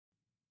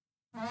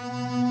Greetings,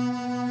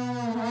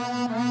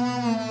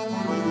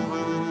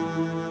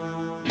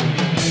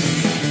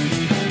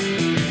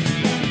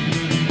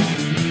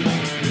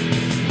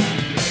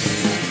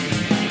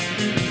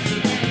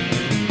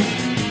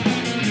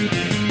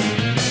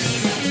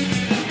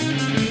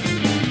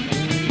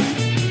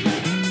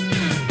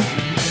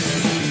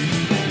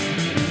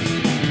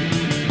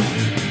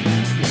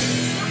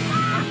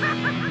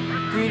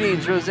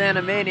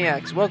 Roseanne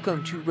Maniacs.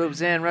 Welcome to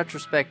Roseanne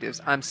Retrospectives.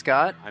 I'm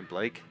Scott. I'm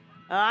Blake.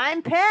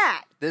 I'm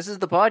Pat. This is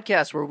the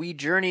podcast where we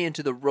journey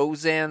into the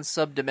Roseanne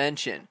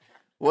subdimension.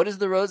 What is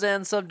the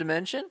Roseanne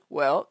subdimension?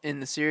 Well, in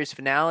the series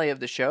finale of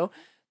the show,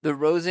 the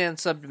Roseanne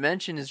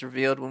subdimension is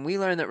revealed when we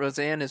learn that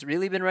Roseanne has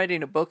really been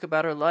writing a book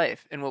about her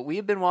life, and what we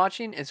have been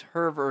watching is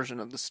her version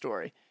of the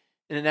story.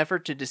 In an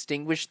effort to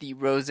distinguish the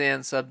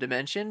Roseanne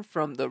subdimension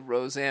from the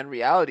Roseanne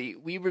reality,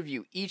 we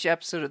review each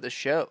episode of the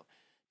show.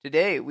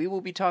 Today, we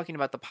will be talking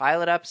about the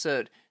pilot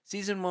episode,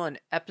 Season 1,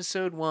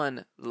 Episode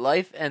 1,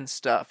 Life and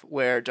Stuff,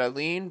 where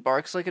Darlene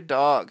barks like a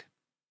dog.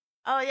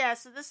 Oh yeah,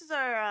 so this is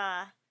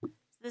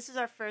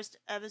our first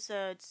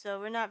episode, so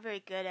we're not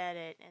very good at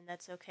it, and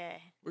that's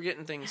okay. We're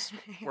getting things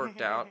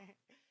worked out.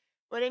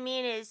 What I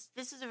mean is,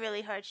 this is a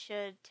really hard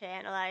show to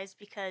analyze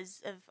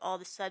because of all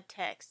the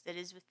subtext that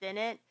is within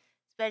it,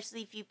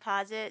 especially if you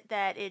posit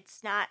that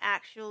it's not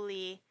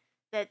actually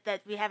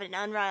that we have an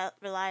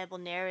unreliable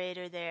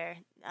narrator there.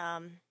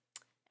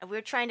 And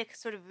we're trying to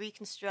sort of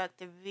reconstruct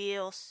the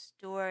real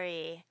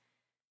story,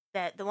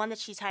 that the one that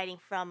she's hiding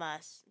from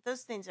us.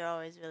 Those things are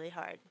always really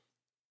hard.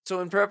 So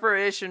in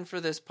preparation for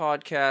this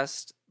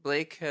podcast,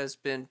 Blake has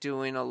been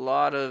doing a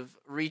lot of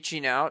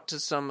reaching out to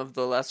some of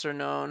the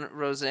lesser-known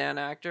Roseanne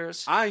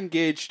actors. I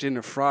engaged in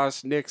a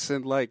Frost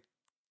Nixon-like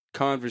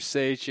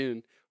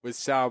conversation with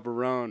Sal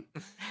Barone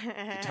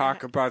to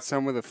talk about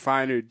some of the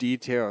finer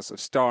details of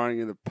starring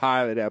in the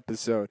pilot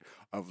episode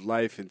of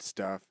Life and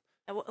Stuff.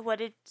 What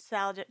did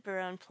Sal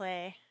Barone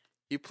play?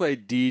 He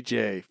played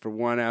DJ for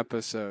one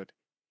episode.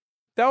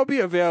 That will be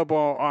available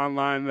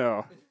online,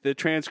 though. The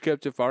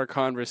transcript of our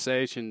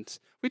conversations.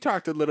 We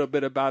talked a little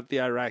bit about the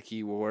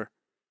Iraqi war.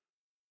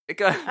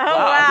 Wow.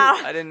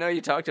 I didn't know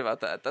you talked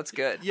about that. That's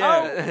good.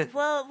 Yeah. Oh,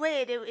 well,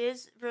 wait. It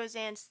is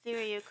Roseanne's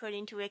theory,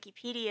 according to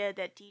Wikipedia,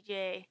 that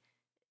DJ,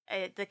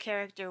 the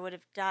character, would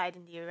have died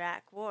in the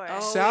Iraq War.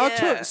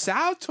 Oh,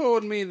 Sal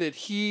told me that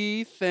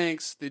he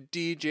thinks the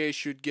DJ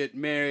should get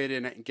married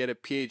and get a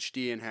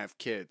PhD and have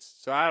kids.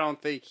 So I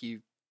don't think he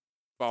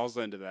falls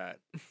into that.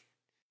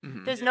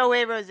 There's no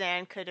way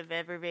Roseanne could have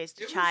ever raised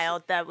a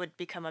child that would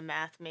become a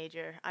math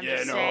major. I'm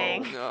just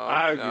saying. No,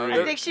 I agree.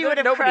 I think she would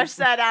have crushed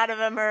that out of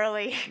him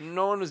early.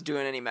 No one was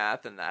doing any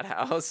math in that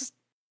house.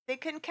 They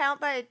couldn't count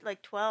by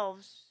like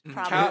 12s,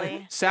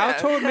 probably. Sal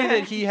told me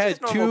that he had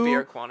Just normal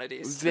beer two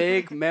quantities.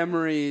 vague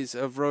memories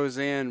of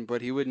Roseanne,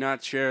 but he would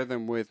not share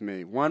them with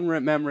me. One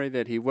memory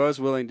that he was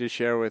willing to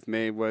share with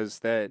me was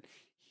that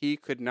he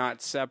could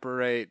not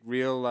separate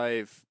real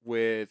life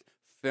with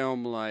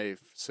film life,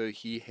 so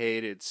he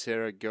hated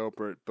Sarah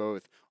Gilbert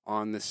both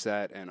on the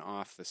set and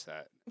off the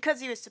set. Because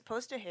he was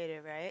supposed to hate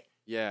her, right?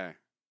 Yeah.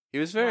 He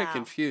was very Wow.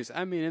 confused.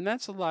 I mean, and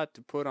that's a lot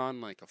to put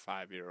on like a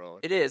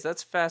 5-year-old. It is.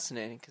 That's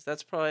fascinating because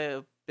that's probably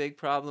a big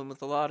problem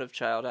with a lot of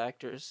child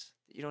actors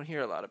that you don't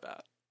hear a lot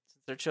about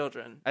since they're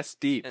children. That's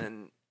deep.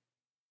 And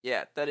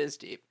yeah, that is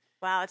deep.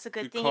 Wow, it's a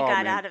good Good thing he call,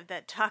 got man. out of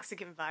that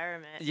toxic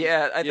environment.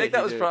 Yeah, I think he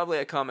that was did. probably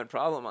a common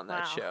problem on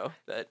that Wow. show,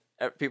 that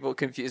people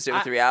confused it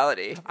with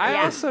reality.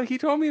 He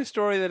told me a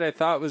story that I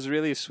thought was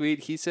really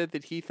sweet. He said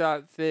that he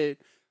thought that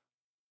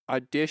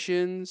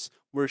auditions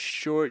were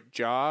short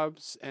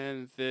jobs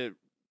and that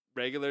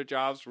regular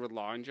jobs were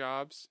long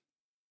jobs.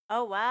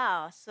 Oh,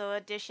 wow. So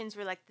auditions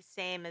were like the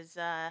same as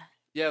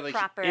Yeah, like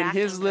proper in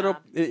his acting little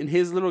job. in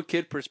his little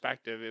kid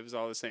perspective, it was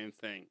all the same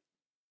thing.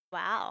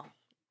 Wow.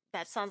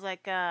 That sounds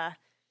like a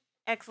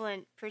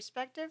excellent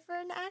perspective for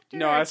an actor.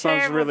 No, or a that sounds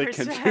terrible really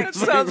perspective?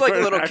 confusing. It sounds like a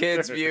An little actor.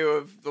 kid's view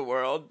of the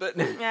world, but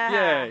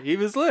Yeah, he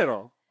was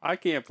little. I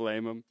can't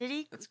blame him. Did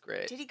he? that's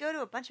great. Did he go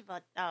to a bunch of?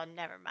 Oh,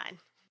 never mind.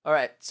 All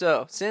right,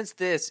 so since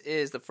this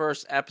is the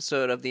first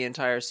episode of the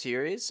entire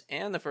series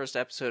and the first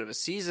episode of a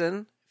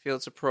season, I feel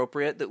it's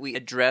appropriate that we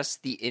address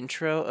the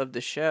intro of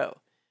the show.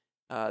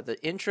 The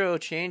intro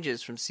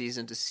changes from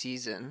season to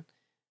season,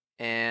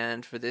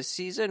 and for this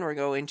season, we're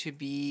going to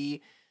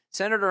be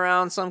centered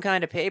around some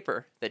kind of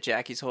paper that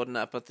Jackie's holding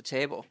up at the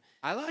table.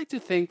 I like to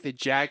think that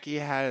Jackie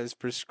has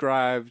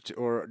prescribed,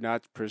 or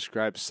not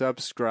prescribed,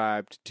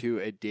 subscribed to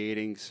a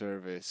dating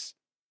service.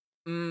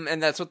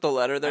 And that's what the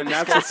letter they're And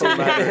that's what the discussing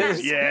letter is.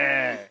 is.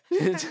 Yeah.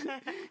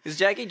 Because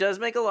Jackie does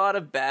make a lot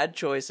of bad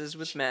choices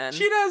with men.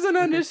 She doesn't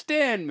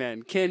understand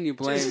men. Can you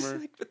blame Just her?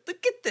 like, but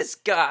look at this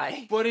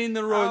guy. But in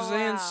the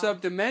Roseanne wow.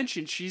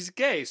 subdimension, she's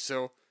gay,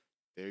 so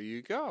there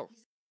you go.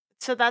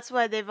 So that's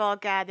why they've all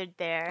gathered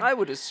there. I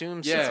would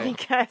assume Yeah. so.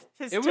 Because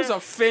It was a all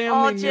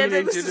family Jim-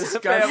 meeting this to is a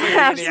discuss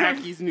family-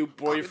 Jackie's new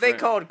boyfriend. They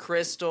called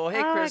Crystal. Hey,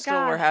 Oh my Crystal,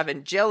 we're gosh.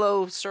 having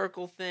Jello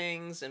circle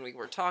things, and we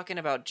were talking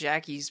about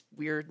Jackie's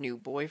weird new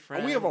boyfriend.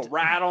 And we have a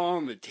rattle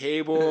on the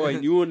table,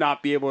 and you will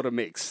not be able to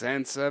make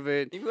sense of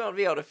it. You won't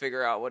be able to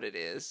figure out what it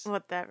is.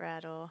 What that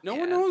rattle? No Yeah,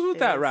 one knows what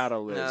that is.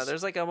 rattle is. No,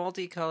 there's like a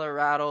multicolor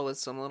rattle with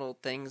some little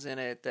things in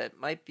it that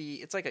might be.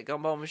 It's like a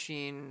gumball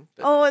machine.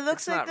 But Oh, it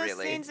looks it's like not those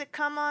really. things that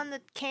come on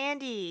the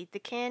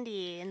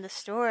candy in the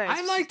stores.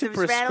 I like to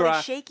Those rattly,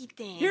 prescribe- shaky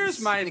things. Here's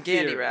my The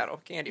candy theory.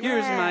 rattle. Candy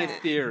Here's rattle. my Yeah.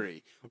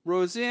 theory.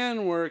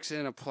 Roseanne works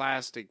in a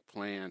plastic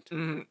plant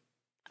Mhm.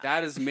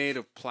 that is made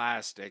of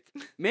plastic.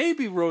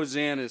 Maybe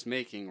Roseanne is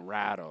making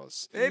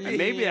rattles. Maybe. And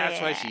maybe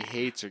that's why she Yeah.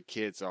 hates her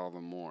kids all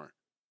the more.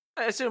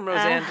 I assume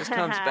Roseanne just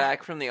comes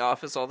back from the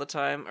office all the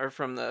time, or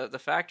from the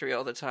factory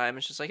all the time.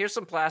 It's just like, here's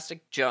some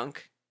plastic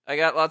junk. I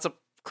got lots of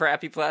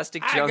crappy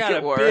plastic I junk got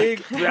at a work.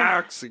 big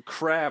box of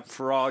crap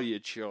for all you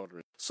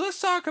children. So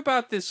let's talk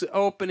about this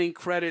opening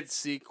credit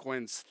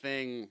sequence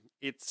thing.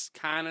 It's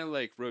kind of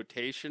like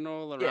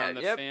rotational around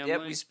the family.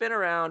 Yep, we spin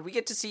around. We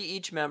get to see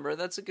each member.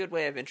 That's a good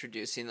way of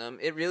introducing them.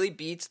 It really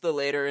beats the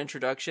later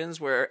introductions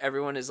where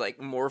everyone is like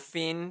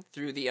morphing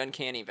through the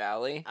uncanny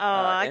valley. Oh,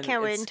 I and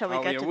can't wait it's- until we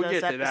Oh, get yeah, to we'll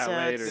those get to that episodes.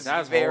 later. It's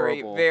That's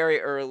very, horrible.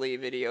 very early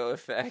video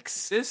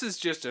effects. This is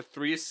just a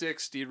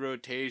 360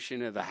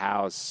 rotation of the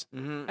house.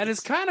 Mhm. And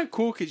it's kind of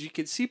cool because you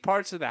can see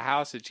parts of the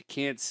house that you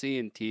can't see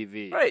in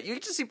TV. Right, you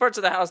get to see parts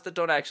of the house that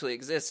don't actually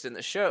exist in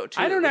the show,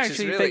 too. I don't which is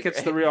actually really think it's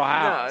great. the real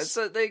house.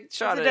 No, they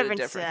shot It's it a at different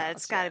a different set. house.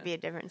 It's got to yeah. be a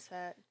different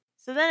set.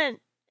 So then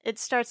it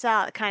starts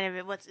out kind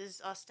of what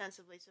is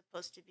ostensibly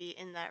supposed to be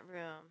in that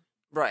room.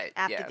 Right,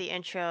 After yeah. the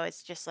intro,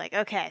 it's just like,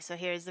 okay, so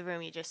here's the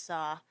room you just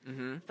saw.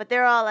 Mm-hmm, But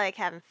they're all like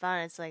having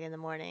fun. It's like in the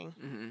morning.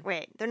 mm-hmm.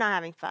 Wait, they're not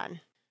having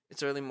fun.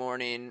 It's early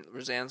morning.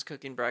 Roseanne's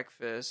cooking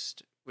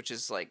breakfast, which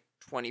is like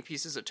 20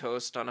 pieces of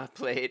toast on a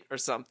plate or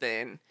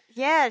something.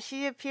 Yeah,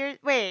 she appeared.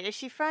 Wait, is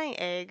she frying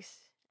eggs?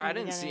 in I the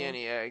didn't see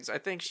beginning? any eggs. I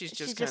think she's She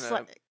just kind of...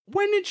 like.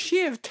 When did she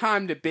have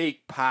time to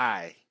bake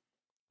pie?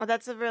 Well,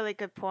 that's a really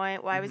good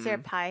point. Why was there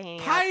Mhm. pie hanging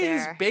Pie out there?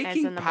 is as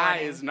baking in the pie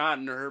morning? is not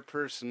in her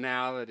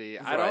personality.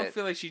 I Right. don't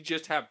feel like she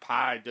just had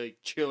pie like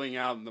chilling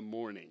out in the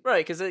morning.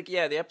 Right, because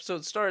the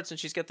episode starts and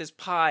she's got this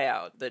pie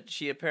out that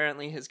she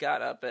apparently has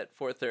got up at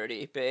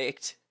 4:30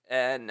 baked,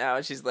 and now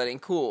she's letting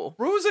cool.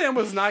 Roseanne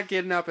was not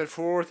getting up at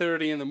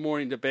 4:30 in the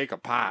morning to bake a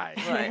pie.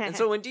 Right, and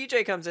so when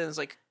DJ comes in, it's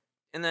like,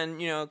 and then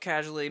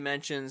casually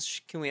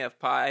mentions, "Can we have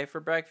pie for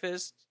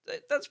breakfast?"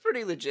 That's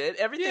pretty legit.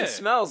 Everything Yeah.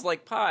 smells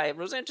like pie.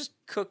 Roseanne just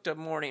cooked a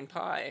morning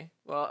pie.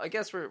 Well, I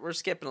guess we're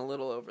skipping a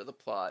little over the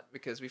plot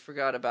because we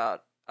forgot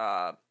about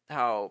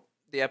how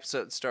the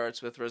episode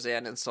starts with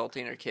Roseanne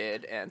insulting her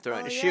kid and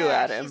throwing Oh, a shoe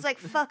yeah, at him. She's like,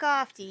 "Fuck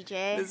off,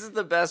 DJ." This is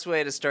the best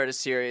way to start a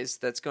series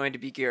that's going to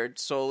be geared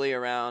solely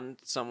around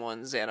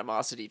someone's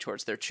animosity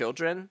towards their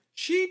children.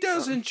 She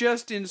doesn't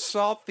just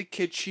insult the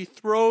kid, she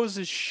throws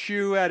a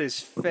shoe at his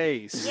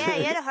face. Yeah,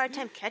 he had a hard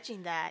time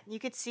catching that. You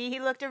could see he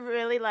looked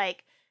really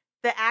like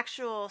the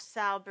actual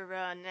Sal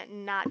Baron,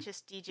 not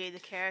just DJ the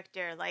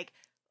character. Like,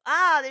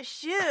 the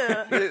shoe.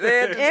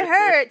 It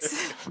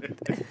hurts.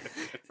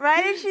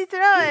 Why did she throw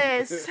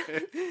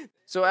it?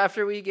 So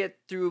after we get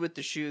through with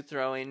the shoe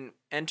throwing,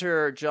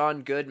 enter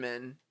John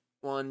Goodman,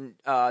 one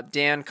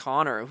Dan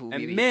Connor, who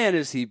And man,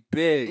 is he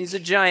big. he's a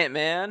giant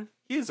man.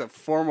 He's a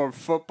former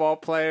football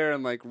player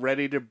and like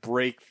ready to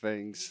break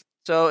things.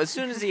 So as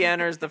soon as he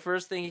enters, the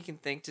first thing he can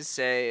think to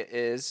say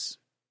is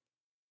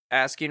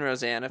asking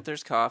Roseanne if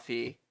there's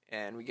coffee,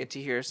 and we get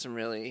to hear some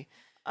really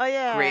Oh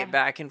yeah. great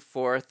back and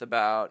forth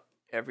about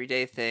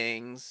everyday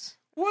things.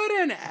 What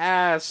an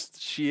ass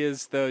she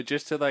is, though,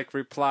 just to like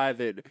reply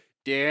that,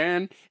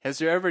 Dan, has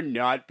there ever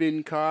not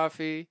been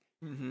coffee?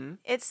 Mm-hmm.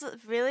 It's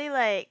really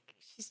like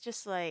she's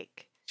just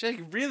like, She's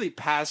like really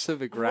passive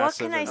what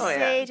aggressive. can I and- Oh, yeah.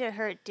 say to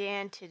hurt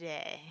Dan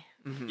today?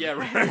 Mm-hmm. Yeah,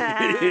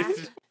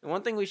 right.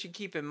 One thing we should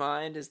keep in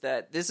mind is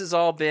that this has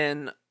all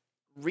been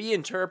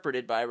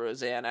reinterpreted by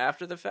Roseanne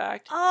after the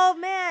fact. Oh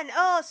man!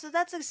 Oh, so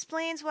that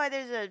explains why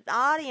there's an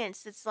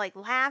audience that's like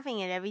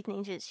laughing at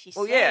everything she's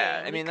Well, saying.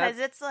 yeah, I mean, because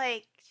it's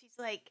like she's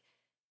like,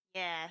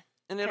 yeah.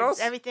 And it 'cause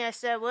also everything I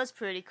said was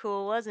pretty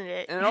cool, wasn't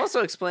it? and it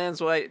also explains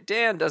why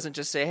Dan doesn't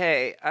just say,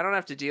 "Hey, I don't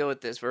have to deal with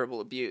this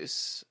verbal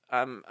abuse.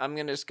 I'm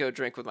gonna just go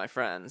drink with my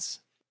friends."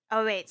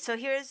 Oh wait, so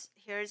here's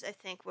I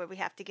think where we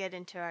have to get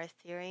into our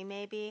theory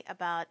maybe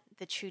about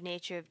the true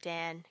nature of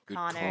Dan Good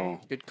Connor.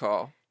 call. Good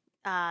call.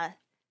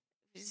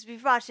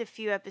 We've watched a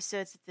few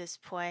episodes at this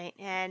point,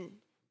 and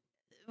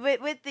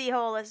with the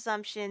whole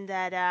assumption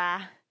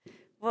that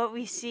what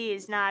we see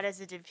is not as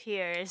it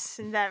appears,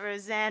 and that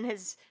Roseanne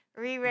has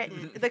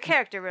rewritten the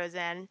character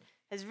Roseanne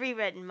has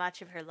rewritten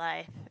much of her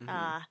life.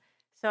 Mhm.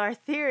 So our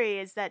theory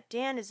is that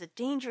Dan is a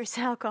dangerous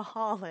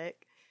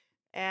alcoholic,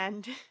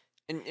 and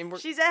And we're,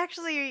 she's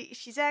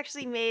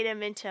actually made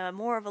him into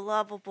more of a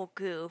lovable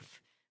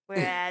goof,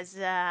 whereas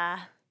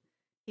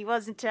he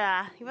wasn't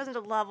a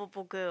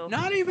lovable goof.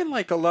 Not even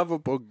like a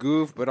lovable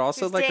goof, but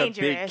also He's like a big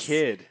dangerous.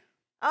 kid.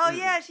 Oh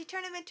yeah, she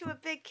turned him into a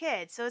big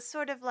kid. So it's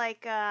sort of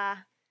like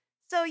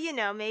so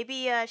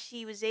maybe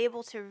she was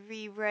able to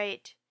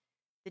rewrite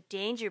the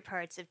danger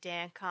parts of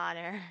Dan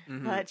Connor,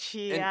 but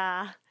she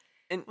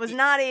and was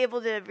not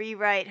able to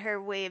rewrite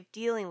her way of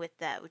dealing with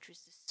that, which was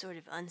this sort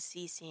of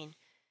unceasing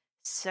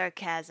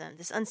sarcasm,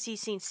 this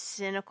unceasing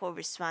cynical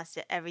response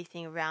to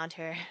everything around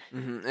her.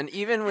 And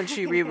even when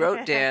she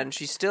rewrote Dan,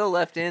 she still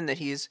left in that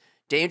he's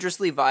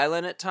dangerously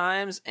violent at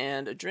times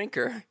and a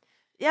drinker.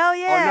 Oh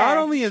yeah. Oh, not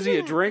only is he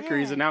a drinker,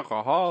 he's an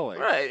alcoholic.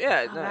 Right?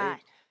 Yeah. Oh, No, God.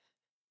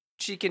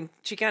 she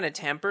kind of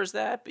tempers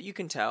that, but you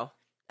can tell.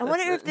 I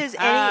wonder if there's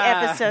any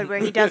episode where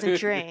he doesn't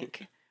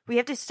drink. We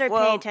have to start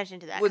paying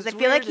attention to that because I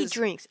feel like he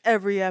drinks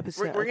every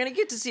episode. We're gonna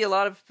get to see a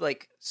lot of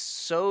like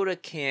soda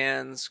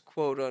cans,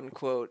 quote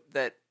unquote,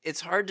 that it's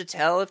hard to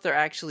tell if they're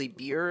actually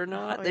beer or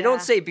not. They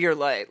don't say beer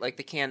light like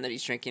the can that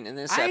he's drinking in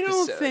this episode. I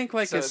don't think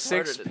like so a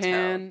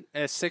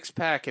six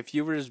pack, if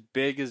you were as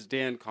big as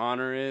Dan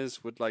Connor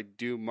is, would like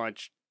do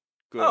much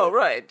good. Oh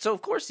right, so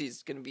of course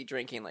he's gonna be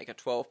drinking like a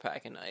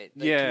 12-pack a night.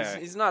 Like, yeah,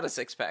 he's not a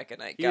 6-pack a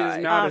night he guy.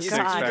 Is not a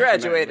 6-pack. He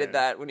graduated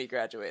that when he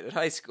graduated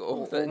high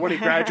school. When he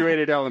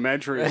graduated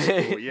elementary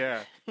school,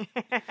 yeah.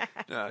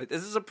 No,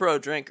 this is a pro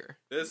drinker.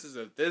 This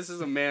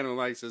is a man who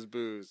likes his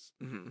booze.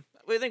 Mm-hmm.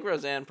 We think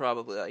Roseanne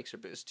probably likes her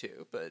booze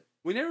too, but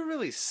we never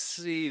really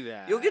see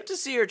that. You'll get to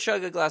see her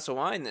chug a glass of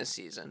wine this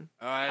season.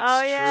 Oh,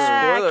 that's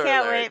yeah, true. Spoiler I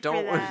can't alert. wait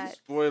Don't for that.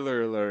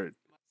 Spoiler alert.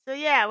 So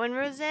yeah, when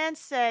Roseanne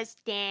says,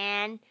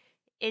 Dan,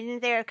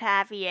 isn't there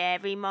coffee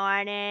every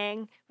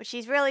morning? What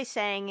she's really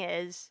saying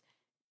is,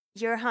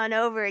 you're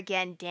hungover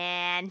again,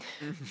 Dan.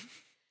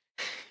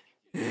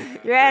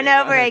 You're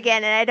hungover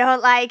again, and I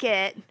don't like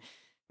it.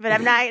 But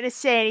I'm not going to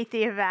say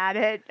anything about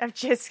it. I'm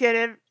just going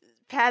to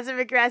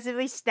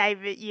passive-aggressively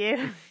snipe at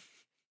you.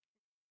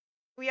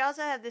 We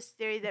also have this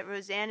theory that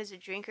Roseanne is a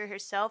drinker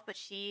herself, but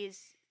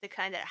she's the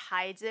kind that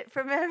hides it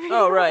from everyone.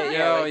 Oh, right.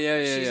 Yeah, Oh,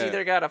 yeah. She's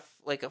either got a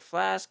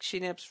flask she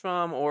nips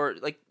from, or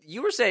like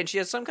you were saying, she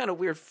has some kind of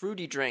weird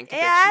fruity drink.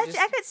 Yeah,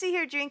 I could see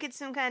her drinking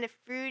some kind of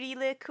fruity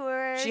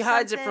liqueur. She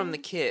hides it from the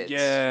kids.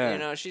 Yeah. You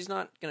know, she's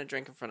not going to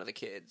drink in front of the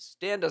kids.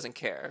 Dan doesn't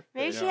care.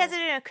 Maybe she has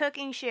it in a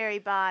cooking sherry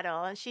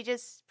bottle, and she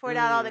just poured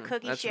out all the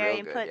cooking sherry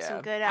and put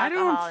some good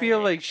alcohol I don't feel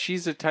in like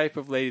she's the type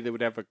of lady that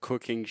would have a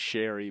cooking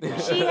sherry bottle.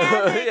 She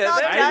has it. It's all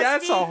dusty.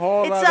 That's a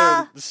whole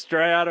other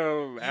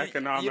stratum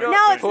economic. No,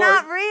 it's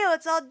not real.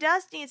 It's all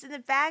dusty. It's in the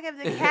back of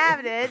the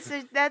cabinet.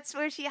 So that's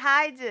where she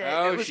hides it.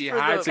 Oh, she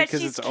hides it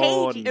because it's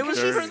old. It was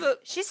for the.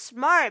 She's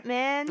smart,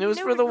 man. It was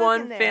for the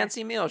one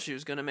fancy meal she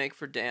was going to make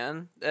for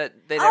Dan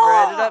that they never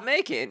ended up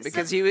making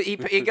because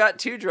he got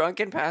too drunk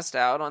and passed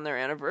out on their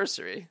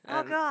anniversary.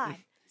 Oh God!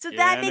 So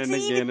that makes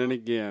it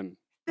again.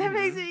 That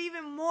makes it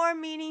even more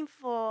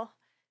meaningful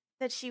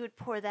that she would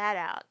pour that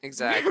out.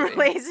 Exactly.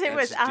 Replace it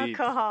with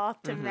alcohol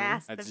to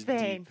mask the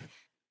pain. Deep.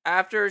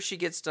 After she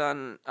gets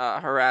done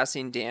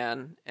harassing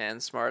Dan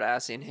and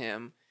smart-assing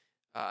him,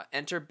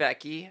 enter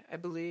Becky, I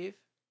believe.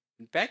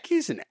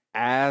 Becky's an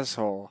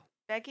asshole.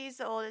 Becky's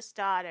the oldest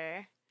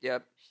daughter.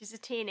 Yep. She's a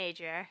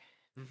teenager.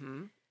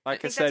 Mm-hmm.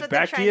 Like I said,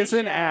 Becky is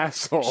an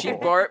asshole. She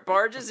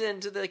barges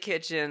into the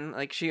kitchen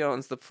like she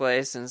owns the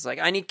place and is like,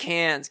 I need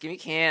cans. Give me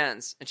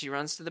cans. And she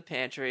runs to the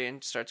pantry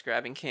and starts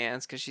grabbing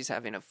cans because she's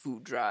having a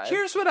food drive.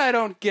 Here's what I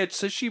don't get.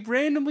 So she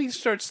randomly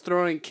starts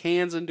throwing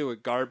cans into a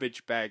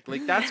garbage bag.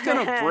 Like, that's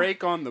going to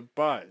break on the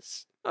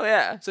bus. Oh,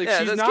 yeah. So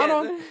she's not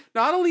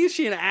only is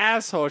she an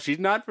asshole, she's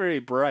not very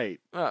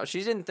bright. Well,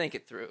 she didn't think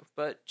it through,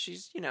 but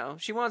she's,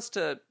 she wants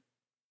to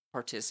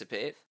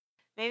participate.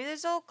 Maybe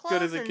there's old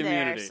clothes in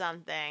there or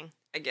something.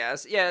 I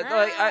guess.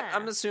 Yeah,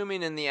 I'm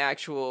assuming in the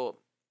actual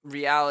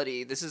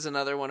reality, this is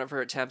another one of her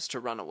attempts to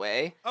run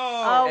away.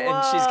 Oh,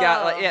 and she's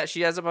got,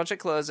 she has a bunch of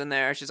clothes in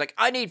there. She's like,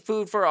 I need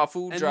food for a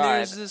food drive. And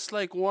there's this,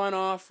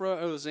 one-off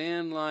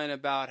Roseanne line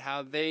about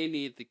how they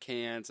need the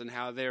cans and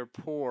how they're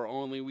poor,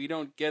 only we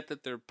don't get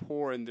that they're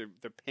poor and their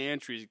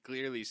pantry's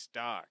clearly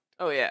stocked.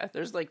 Oh, yeah.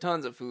 There's,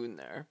 tons of food in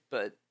there,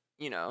 but,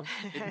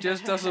 It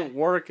just doesn't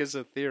work as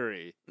a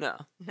theory. No,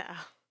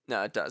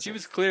 it doesn't. She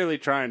was clearly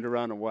trying to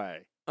run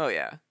away. Oh,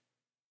 yeah.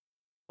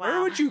 Wow.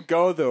 Where would you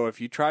go, though,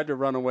 if you tried to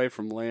run away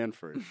from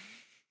Lanford?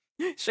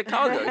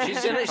 Chicago.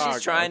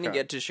 She's trying to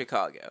get to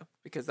Chicago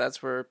because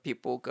that's where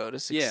people go to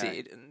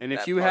succeed. Yeah. And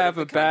if you have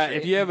a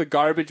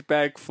garbage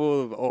bag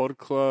full of old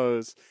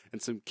clothes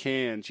and some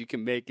cans, you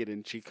can make it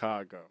in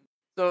Chicago.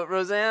 So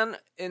Roseanne,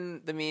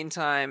 in the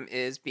meantime,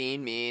 is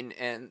being mean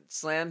and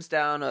slams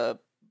down a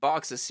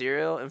box of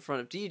cereal in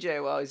front of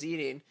DJ while he's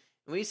eating.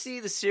 We see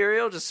the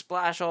cereal just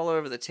splash all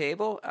over the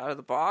table out of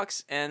the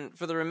box, and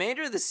for the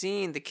remainder of the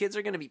scene, the kids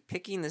are going to be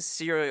picking the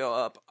cereal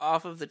up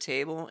off of the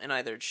table and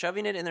either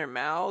shoving it in their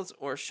mouths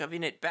or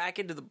shoving it back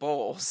into the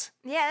bowls.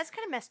 Yeah, that's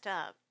kind of messed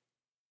up,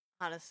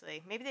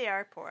 honestly. Maybe they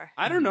are poor.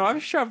 I don't know.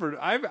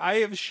 I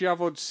have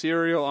shoveled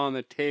cereal on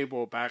the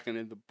table back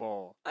into the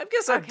bowl. I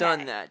guess I've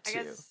done that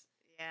too.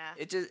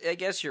 I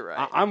guess you're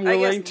right. I'm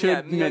willing to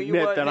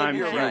admit that I'm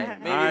human.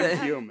 Right. I'm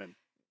human.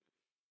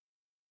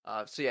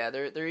 So yeah,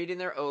 they're eating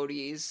their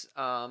Odies.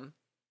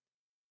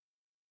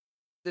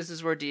 this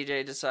is where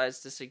DJ decides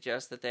to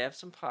suggest that they have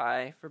some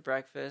pie for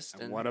breakfast.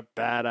 And what a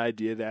bad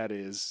idea that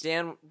is.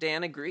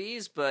 Dan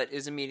agrees, but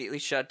is immediately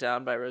shut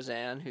down by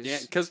Roseanne,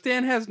 who's... Because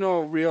Dan has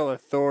no real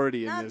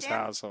authority in this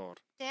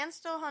household. Dan's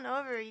still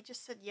hungover. He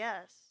just said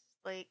yes,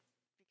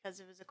 because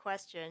it was a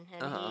question,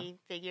 and he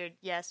figured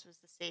yes was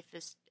the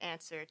safest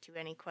answer to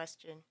any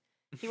question.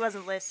 He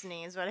wasn't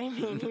listening, is what I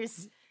mean. He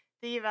was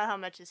thinking about how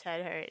much his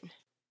head hurt.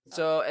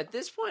 So at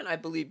this point, I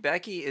believe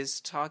Becky is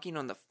talking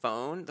on the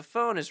phone. The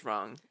phone is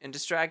rung and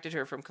distracted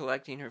her from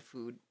collecting her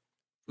food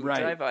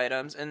drive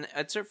items. And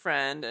it's her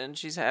friend, and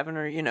she's having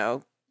her,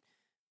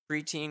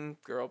 preteen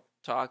girl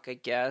talk, I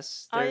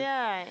guess. Oh,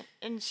 yeah.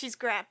 And she's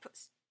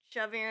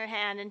shoving her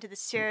hand into the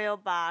cereal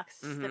box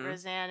that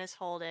Roseanne is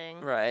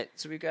holding. Right.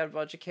 So we've got a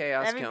bunch of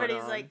chaos going on.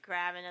 Everybody's,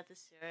 grabbing at the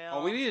cereal.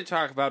 Oh, we need to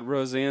talk about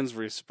Roseanne's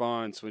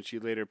response when she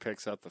later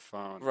picks up the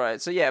phone.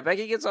 Right. So, yeah,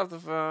 Becky gets off the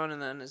phone and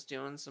then is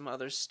doing some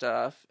other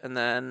stuff. And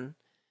then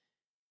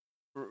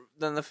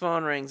the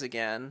phone rings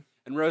again.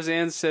 And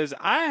Roseanne says,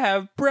 I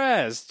have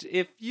breasts.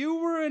 If you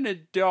were an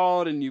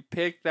adult and you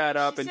picked that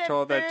up and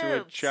told that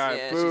to a child,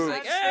 yeah, boobs. She's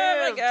like,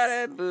 oh my God, I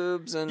have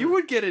boobs. And you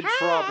would get in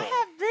trouble.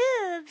 I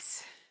have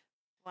boobs.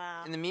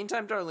 Wow. In the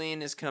meantime, Darlene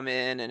has come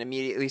in and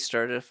immediately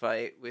started a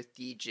fight with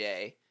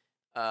DJ.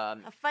 A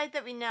fight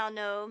that we now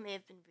know may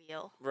have been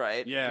real.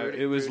 Right. Yeah,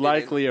 it was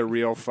likely a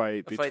real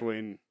fight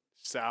between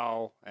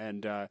Sal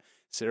and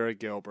Sarah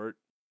Gilbert.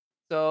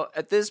 So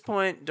at this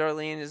point,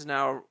 Darlene is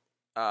now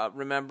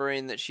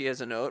remembering that she has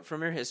a note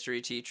from her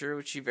history teacher,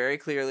 which she very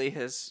clearly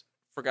has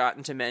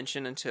forgotten to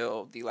mention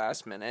until the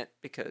last minute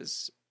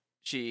because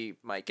she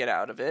might get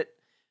out of it.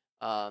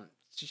 So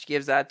she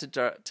gives that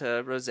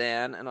to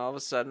Roseanne, and all of a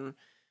sudden,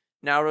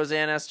 now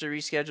Roseanne has to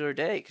reschedule her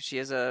day because she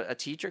has a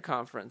teacher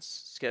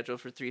conference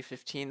scheduled for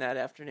 3:15 that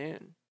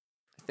afternoon.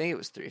 I think it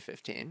was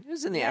 3:15. It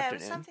was in the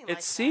afternoon. It was something like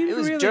It seemed It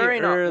was really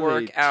during early.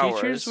 work hours.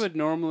 Teachers would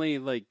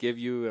normally give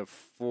you a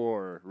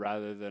 4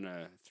 rather than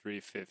a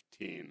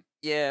 3:15.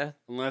 Yeah,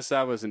 Unless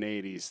that was an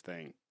 80s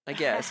thing. I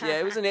guess. Yeah,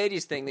 it was an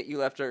 80s thing that you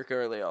left work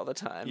early all the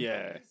time.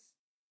 Yeah.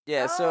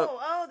 Yeah, so...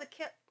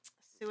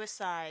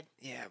 Suicide.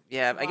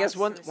 Yeah. I guess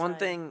one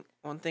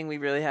thing we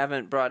really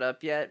haven't brought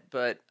up yet,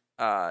 but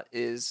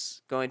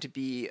is going to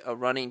be a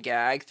running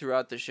gag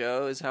throughout the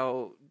show is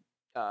how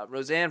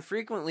Roseanne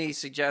frequently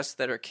suggests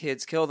that her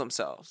kids kill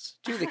themselves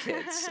to the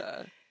kids.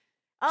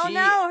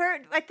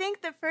 I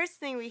think the first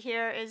thing we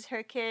hear is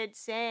her kid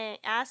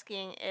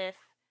asking if.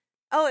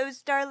 Oh, it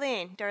was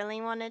Darlene.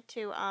 Darlene wanted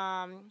to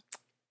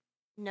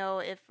know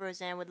if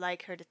Roseanne would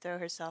like her to throw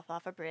herself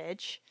off a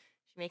bridge.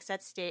 She makes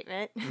that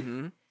statement.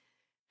 Mm-hmm.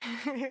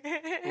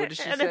 What did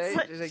she say?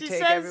 She take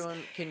says,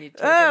 everyone? Can you take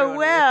 "Oh everyone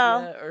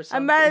well, with you?" Or I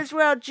something? might as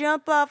well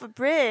jump off a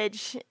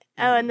bridge."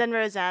 Oh, and then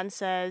Roseanne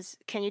says,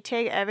 "Can you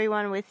take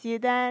everyone with you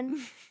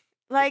then?"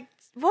 What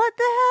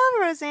the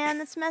hell, Roseanne?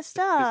 That's messed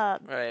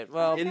up. Right.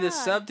 Well, in the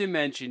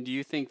subdimension, do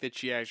you think that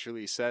she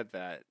actually said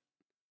that?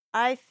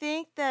 I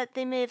think that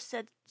they may have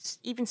said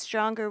even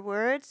stronger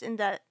words, and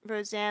that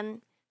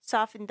Roseanne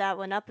softened that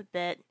one up a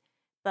bit.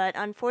 But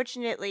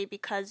unfortunately,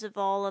 because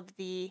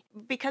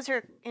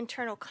her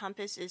internal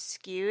compass is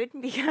skewed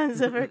because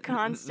of her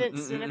constant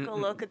cynical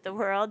look at the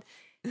world,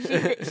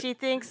 she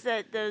thinks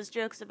that those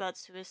jokes about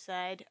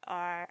suicide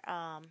are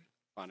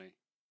Funny.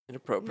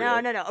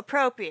 Inappropriate. No,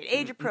 appropriate,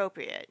 age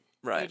appropriate,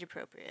 Right. age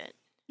appropriate.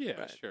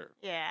 Yeah, Right. sure.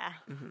 Yeah.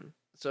 Mm-hmm.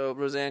 So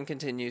Roseanne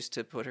continues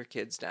to put her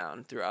kids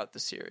down throughout the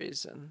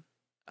series, and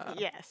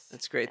yes,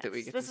 it's great that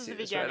we get this to is see the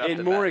this beginning. right off In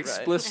the more bat,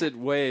 explicit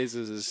ways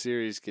as the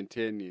series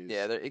continues.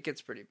 Yeah, it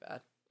gets pretty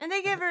bad. And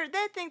they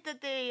think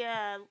that they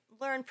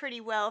learn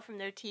pretty well from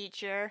their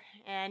teacher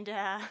and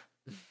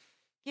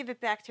give it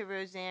back to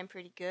Roseanne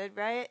pretty good,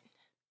 right?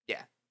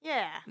 Yeah.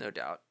 Yeah. No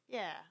doubt.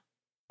 Yeah.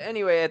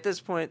 Anyway, at this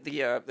point,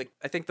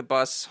 I think the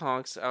bus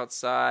honks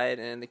outside,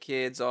 and the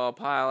kids all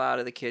pile out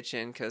of the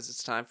kitchen because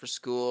it's time for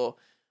school.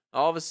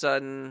 All of a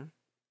sudden,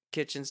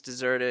 kitchen's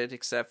deserted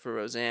except for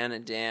Roseanne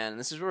and Dan. And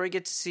this is where we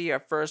get to see our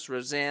first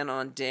Roseanne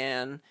on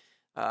Dan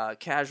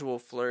casual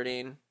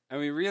flirting. And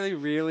we really,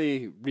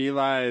 really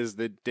realize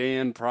that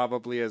Dan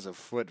probably has a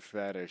foot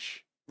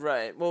fetish.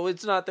 Right. Well,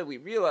 it's not that we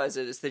realize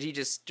it; it's that he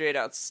just straight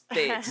out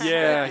states.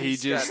 Yeah, that he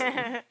he's just.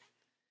 got-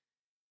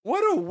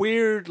 What a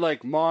weird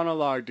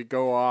monologue to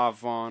go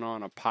off on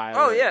a pilot.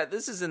 Oh yeah,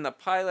 this is in the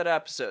pilot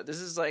episode. This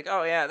is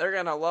oh yeah, they're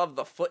gonna love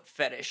the foot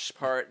fetish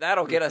part.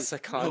 That'll get us a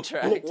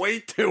contract.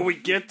 Wait till we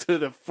get to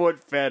the foot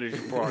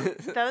fetish part.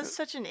 That was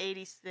such an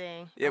 80s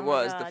thing. It Oh my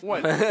was. God.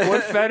 What?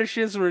 Foot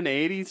fetishes were an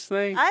 80s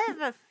thing?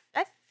 I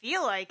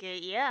feel like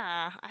it,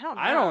 yeah. I don't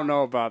know. I don't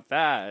know about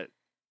that.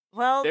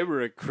 Well, They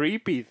were a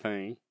creepy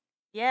thing.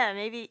 yeah,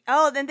 maybe.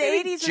 Oh, then the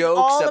Maybe 80s was jokes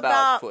all about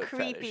about foot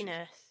fetishes.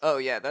 creepiness. Oh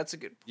yeah, that's a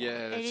good point.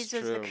 Yeah, that's 80s true.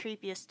 was the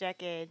creepiest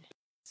decade.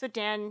 So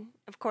Dan,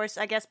 of course,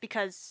 I guess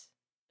because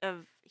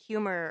of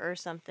humor or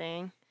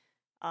something,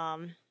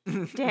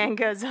 Dan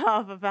goes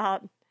off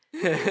about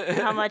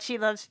how much he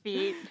loves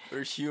feet.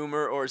 Or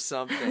humor or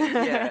something.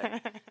 Yeah.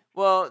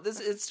 Well,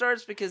 it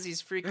starts because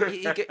he's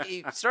freaking.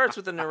 He starts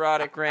with a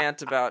neurotic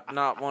rant about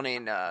not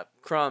wanting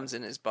crumbs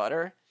in his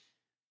butter.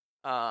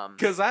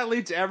 Because that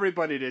leads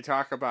everybody to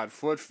talk about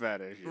foot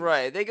fetishes.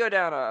 Right, they go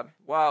down a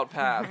wild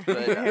path,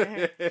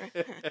 but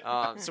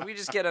so we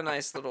just get a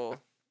nice little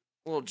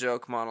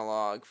joke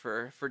monologue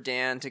for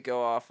Dan to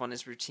go off on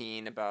his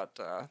routine about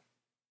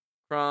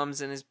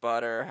crumbs and his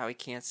butter, how he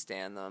can't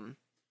stand them.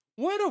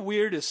 What a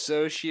weird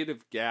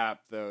associative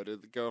gap, though, to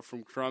go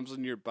from crumbs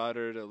in your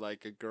butter to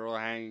like a girl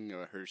hanging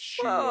her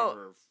shoe over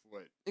her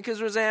foot.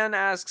 Because Roseanne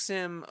asks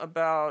him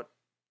about.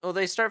 Well,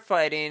 they start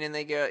fighting, and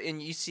they go,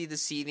 and you see the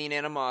seething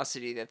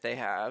animosity that they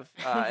have,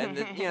 and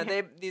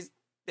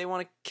they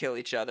want to kill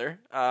each other.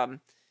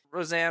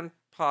 Roseanne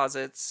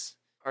posits,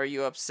 "Are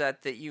you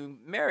upset that you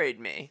married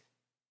me?"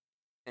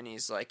 And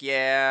he's like,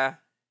 "Yeah."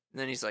 And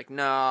then he's like,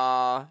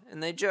 "Nah."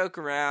 And they joke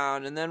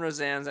around, and then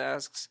Roseanne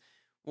asks,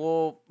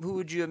 "Well, who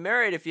would you have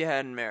married if you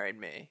hadn't married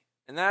me?"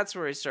 And that's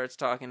where he starts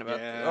talking about,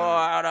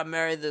 I'd have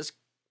married this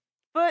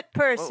foot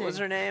person. What was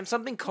her name?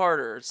 Something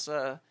Carter. It's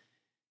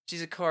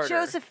she's a Carter.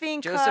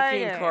 Josephine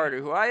Carter,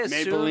 who I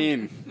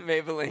assumed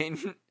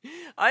Maybelline.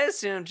 I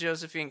assumed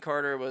Josephine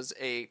Carter was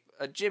a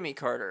Jimmy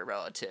Carter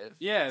relative.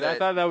 Yeah, I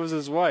thought that was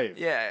his wife.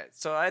 Yeah,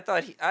 so I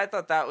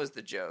thought that was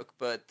the joke,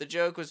 but the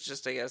joke was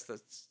just, I guess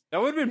that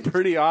would have been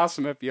pretty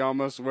awesome if you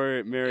almost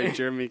married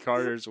Jimmy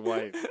Carter's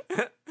wife.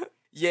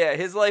 Yeah,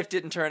 his life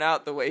didn't turn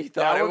out the way he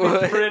thought it would. That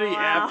would be pretty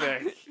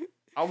epic.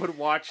 I would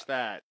watch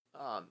that.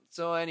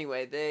 So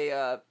anyway,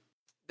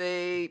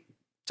 they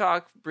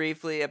talk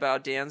briefly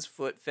about Dan's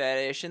foot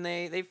fetish, and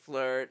they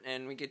flirt,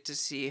 and we get to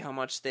see how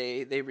much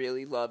they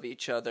really love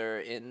each other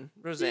in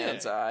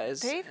Roseanne's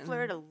eyes. They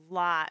flirt a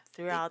lot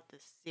throughout the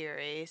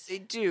series. They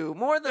do,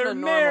 more than They're a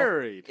normal.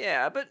 married.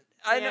 Yeah, but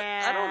I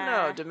don't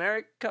know. Do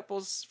married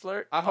couples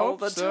flirt all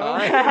the so.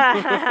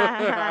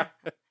 time?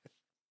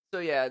 So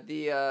yeah,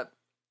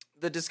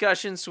 the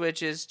discussion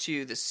switches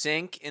to the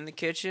sink in the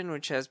kitchen,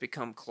 which has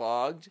become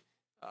clogged.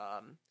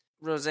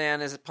 Roseanne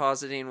is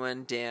positing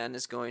when Dan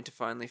is going to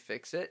finally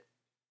fix it.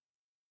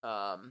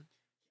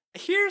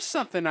 Here's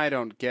something I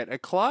don't get. A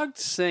clogged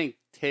sink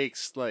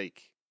takes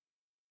like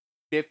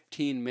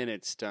 15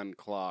 minutes to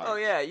unclog. Oh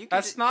yeah,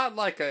 That's not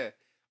like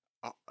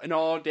an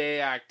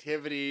all-day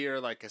activity or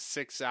like a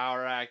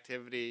 6-hour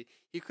activity.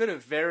 He could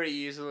have very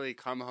easily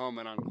come home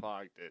and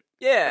unclogged it.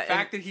 Yeah, the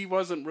fact that he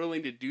wasn't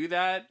willing to do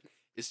that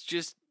is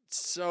just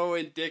so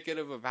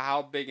indicative of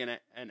how big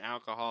an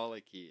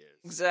alcoholic he is.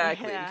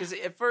 Exactly, because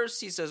at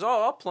first he says,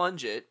 "Oh, I'll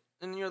plunge it,"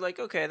 and you're like,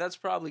 "Okay, that's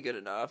probably good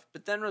enough."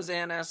 But then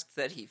Roseanne asks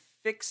that he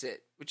fix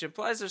it, which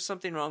implies there's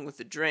something wrong with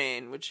the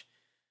drain. Which,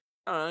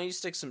 I don't know, you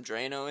stick some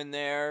Drano in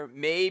there.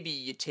 Maybe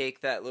you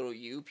take that little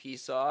U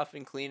piece off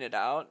and clean it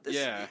out. This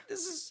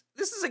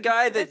is a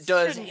guy that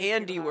does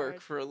handiwork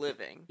for a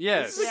living.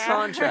 Yes. This is a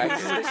contractor.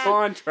 This is a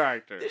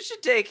contractor. This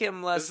should take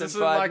him less than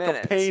 5 This minutes. is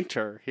like a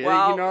painter. He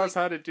knows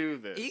how to do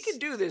this. He can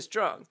do this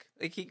drunk.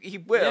 Like he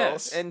will,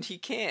 and he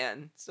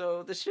can.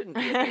 So this shouldn't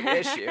be a big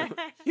issue.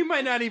 He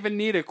might not even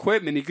need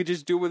equipment. He could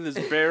just do it with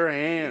his bare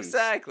hands.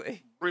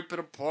 Exactly. Rip it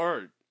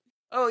apart.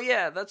 Oh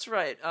yeah, that's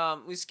right.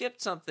 We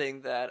skipped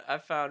something that I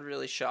found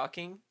really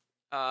shocking.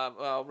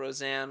 While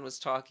Roseanne was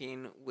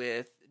talking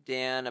with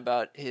Dan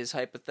about his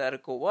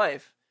hypothetical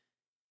wife,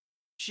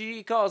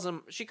 she calls her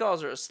a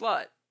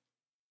slut.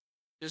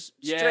 Just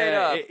straight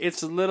up.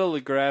 It's a little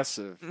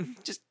aggressive.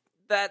 Just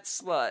that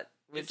slut.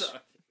 Which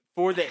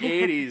for the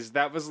 80s,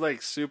 that was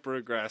like super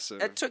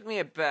aggressive. It took me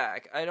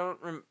aback. I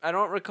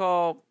don't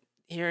recall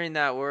hearing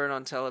that word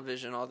on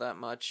television all that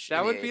much.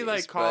 That would be 80s,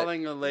 like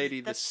calling a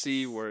lady the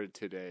C word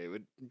today. It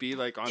would be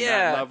like on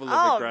Yeah. that level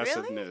of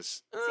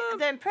aggressiveness.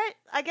 Really?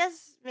 I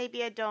guess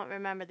maybe I don't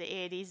remember the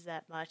 80s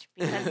that much,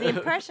 because the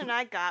impression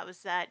I got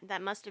was that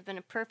must have been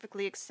a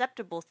perfectly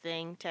acceptable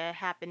thing to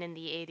happen in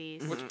the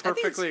 80s. It's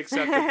perfectly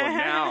acceptable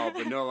now,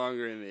 but no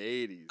longer in the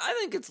 80s. I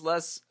think it's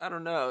less. I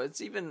don't know.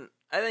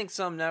 I think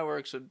some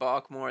networks would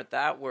balk more at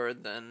that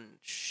word than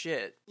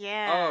shit.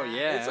 Yeah. Oh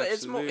yeah,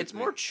 it's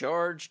more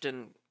charged,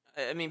 and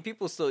I mean,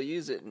 people still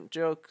use it in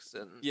jokes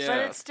and Yeah. But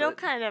it still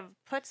kind of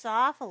puts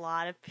off a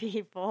lot of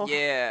people.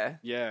 Yeah,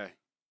 Yeah.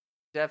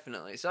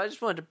 definitely. So I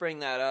just wanted to bring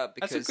that up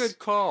because That's a good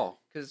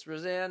call. Because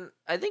Roseanne,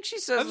 I think she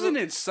says That was an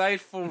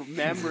insightful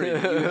memory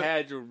you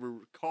had to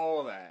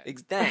recall that.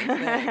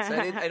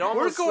 Thanks. It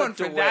almost We're going slipped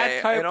for away.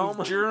 that type It of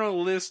almost-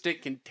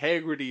 journalistic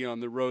integrity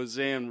on the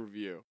Roseanne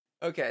review.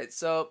 Okay,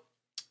 so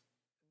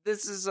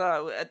this is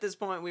at this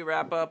point we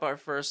wrap up our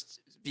first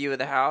view of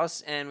the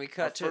house, and we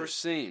cut to First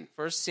scene.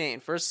 first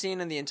scene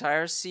in the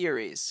entire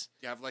series.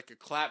 You have like a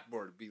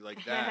clapboard, be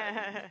like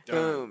that. Done.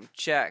 Boom,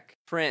 check,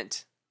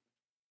 print,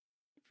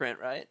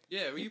 right?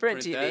 Yeah, You you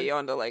print print TV that.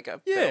 onto like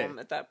a Yeah. film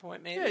at that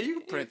point, maybe. Yeah, you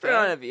can print print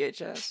that. on a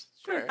VHS.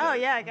 Sure. Oh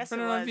yeah, I guess Put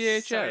it it on was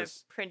VHS. sort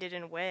of printed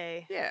in a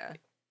way. Yeah.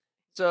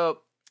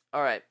 So,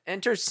 all right.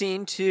 Enter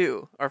scene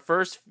 2. Our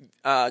first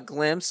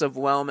glimpse of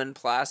Wellman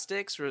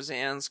Plastics,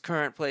 Roseanne's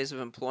current place of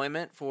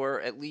employment for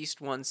at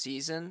least one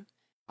season.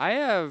 I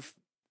have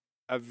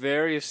a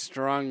very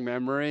strong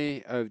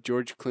memory of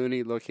George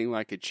Clooney looking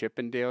like a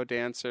Chippendale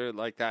dancer,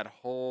 like that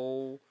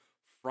whole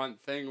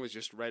front thing was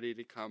just ready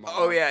to come off.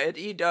 Oh yeah,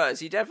 he does.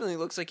 He definitely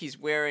looks like he's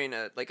wearing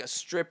a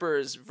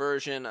stripper's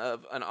version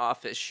of an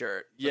office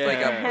shirt. Yeah.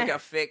 With like a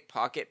fake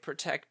pocket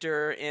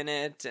protector in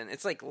it, and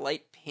it's like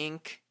light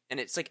pink, and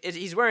it's like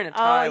he's wearing a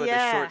tie with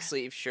a short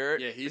sleeve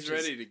shirt. Yeah, he's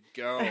ready to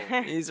go.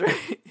 He's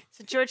ready.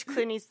 So George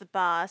Clooney's the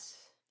boss.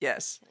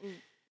 Yes,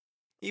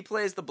 he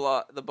plays the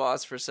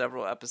boss for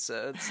several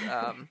episodes.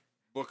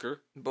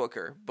 Booker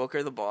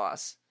the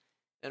boss,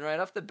 and right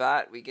off the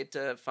bat, we get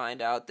to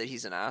find out that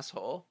he's an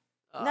asshole.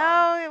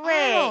 No,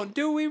 wait. Oh,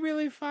 do we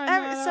really find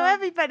that? So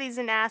everybody's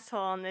an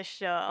asshole on this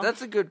show.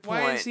 That's a good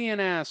point. Why is he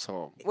an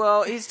asshole?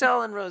 Well, he's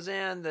telling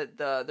Roseanne that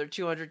they're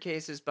 200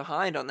 cases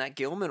behind on that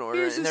Gilman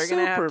order, He's and they're a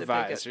going to have to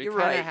supervisor. pick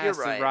up. He has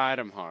to ride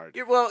him hard.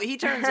 He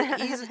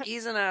turns.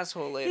 He's an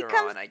asshole later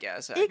on, I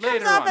guess. He comes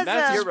Later off on, as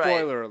that's a You're right.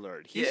 spoiler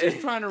alert. He's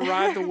just trying to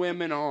ride the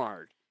women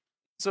hard.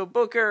 So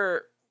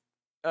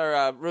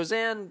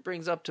Roseanne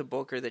brings up to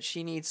Booker that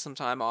she needs some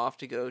time off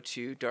to go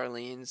to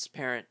Darlene's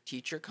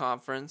parent-teacher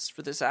conference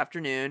for this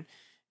afternoon.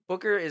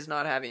 Booker is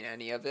not having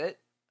any of it,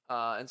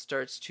 and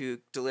starts to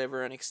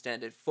deliver an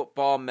extended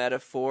football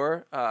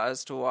metaphor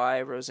as to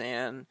why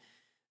Roseanne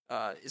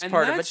is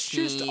part of a team. That's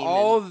just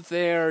all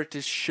there to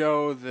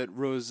show that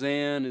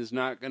Roseanne is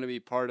not going to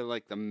be part of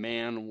like the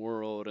man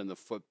world and the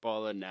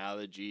football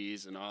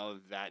analogies and all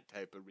of that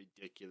type of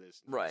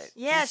ridiculousness. Right.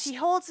 Yeah, she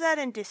holds that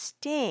in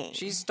disdain.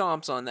 She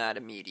stomps on that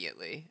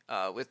immediately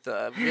with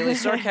a really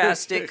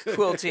sarcastic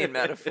quilting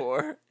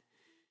metaphor,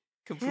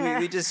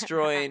 completely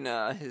destroying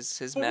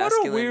his masculine.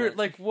 What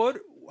a weird,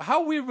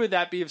 how weird would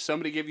that be if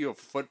somebody gave you a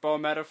football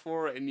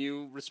metaphor and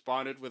you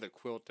responded with a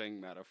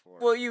quilting metaphor?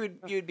 Well,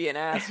 you'd be an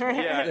asshole.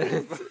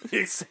 Yeah,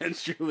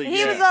 essentially.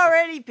 He was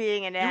already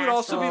being an asshole. You would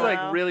also be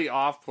like really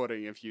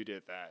off-putting if you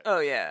did that. Oh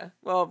yeah.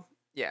 Well,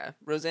 yeah.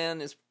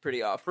 Roseanne is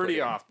pretty off-putting.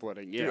 Pretty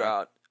off-putting, yeah.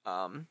 Throughout.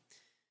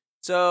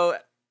 So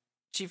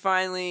she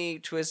finally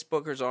twists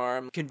Booker's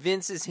arm,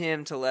 convinces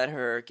him to let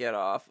her get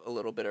off a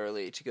little bit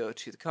early to go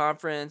to the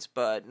conference,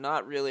 but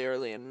not really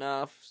early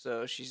enough.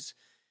 So she's,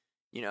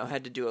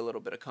 had to do a little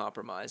bit of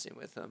compromising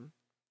with him.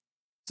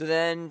 So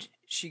then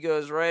she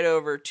goes right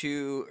over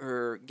to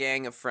her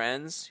gang of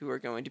friends who are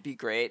going to be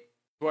great.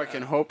 Who I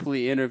can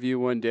hopefully interview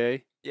one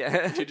day.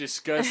 Yeah. To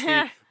discuss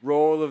the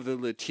role of the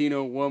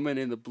Latino woman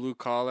in the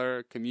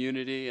blue-collar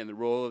community and the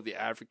role of the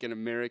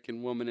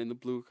African-American woman in the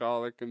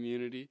blue-collar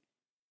community.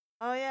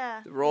 Oh,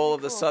 yeah. The role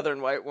of the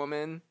Southern white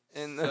woman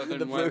in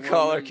the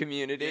blue-collar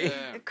community.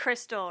 Yeah.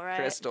 Crystal, right?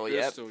 Crystal,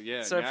 yeah.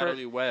 So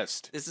Natalie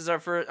West. This is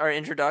our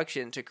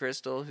introduction to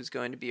Crystal, who's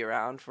going to be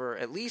around for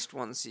at least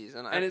one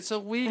season. And it's a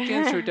weak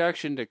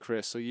introduction to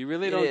Crystal. You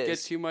really don't get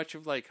too much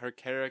of like her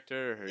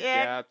character, her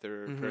depth,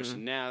 or her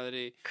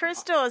personality.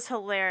 Crystal is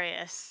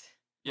hilarious.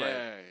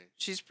 Yeah. Right.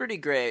 She's pretty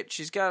great.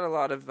 She's got a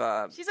lot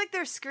of... she's like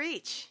their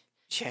Screech.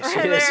 Yeah, she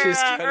is. She's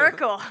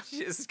Urkel.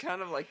 She's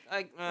kind of like...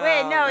 Wait,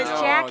 no, is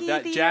Jackie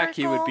the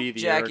Jackie Urkel? would be the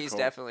Jackie's Urkel.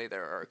 definitely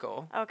their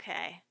Urkel.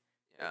 Okay.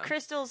 Yeah.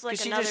 Crystal's like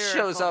she another just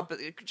shows Urkel. up.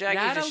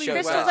 Jackie just shows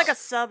Crystal's up. like a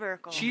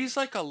sub-Urkel. She's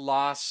like a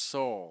lost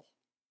soul.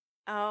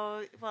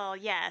 Oh, well,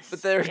 yes.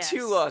 But there are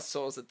two lost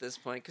souls at this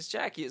point, because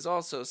Jackie is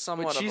also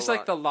somewhat But she's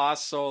like the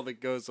lost soul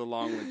that goes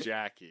along with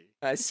Jackie.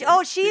 I see.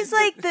 Oh, she's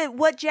like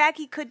what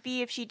Jackie could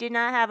be if she did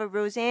not have a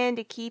Roseanne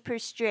to keep her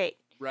straight.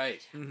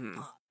 Right.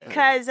 Mm-hmm.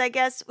 Because I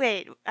guess,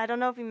 I don't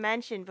know if you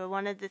mentioned, but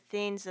one of the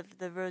things of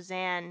the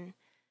Roseanne,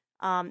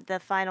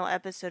 the final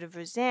episode of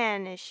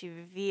Roseanne, is she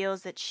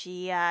reveals that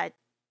she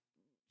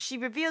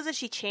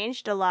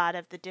changed a lot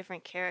of the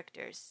different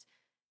characters.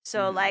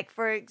 So, like,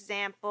 for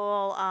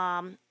example,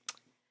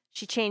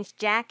 she changed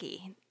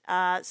Jackie.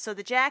 So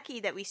the Jackie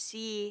that we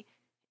see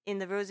in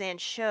the Roseanne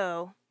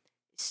show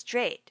is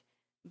straight,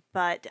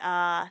 but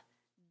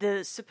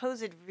the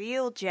supposed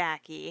real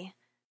Jackie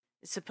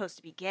is supposed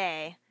to be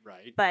gay.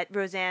 Right. But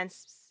Roseanne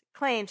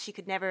claims she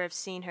could never have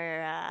seen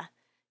her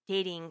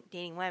dating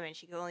women.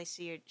 She could only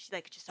see her. She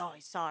just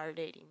always saw her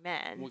dating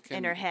men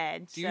in her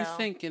head. Do you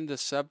think in the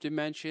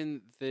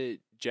subdimension that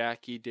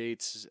Jackie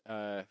dates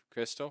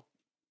Crystal?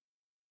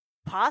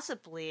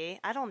 Possibly.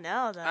 I don't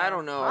know, though. I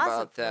don't know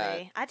about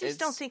that. I just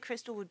don't think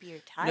Crystal would be her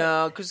type.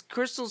 No, because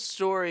Crystal's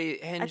story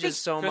hinges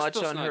so much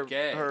on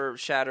her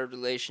shattered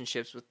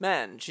relationships with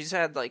men. She's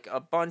had like a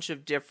bunch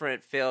of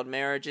different failed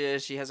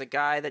marriages. She has a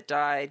guy that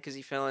died because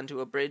he fell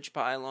into a bridge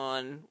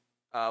pylon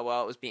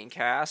while it was being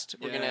cast.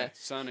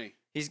 Sonny.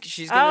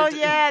 She's gonna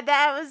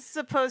that was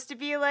supposed to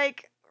be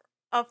like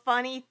a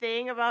funny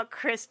thing about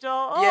Crystal.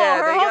 Oh,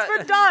 yeah, her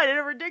husband died in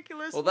a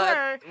riridiculous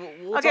way.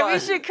 We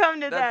should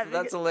come to that.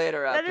 That's a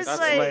later episode.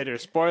 That's later.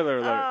 Spoiler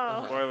alert.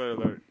 Oh. Spoiler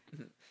alert.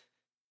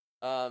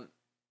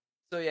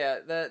 So yeah,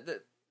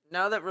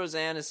 now that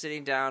Roseanne is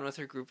sitting down with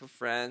her group of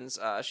friends,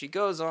 she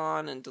goes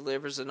on and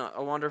delivers a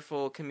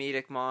wonderful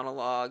comedic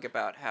monologue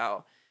about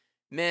how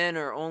men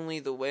are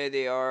only the way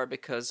they are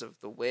because of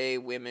the way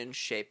women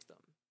shape them.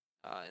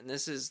 And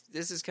this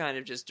is kind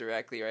of just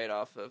directly right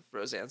off of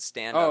Roseanne's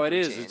stand-up. Oh, it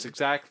routine. is. It's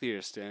exactly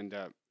your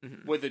stand-up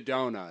with a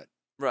donut.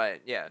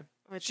 Right. Yeah.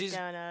 With She's the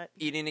donut.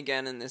 eating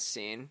again in this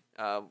scene.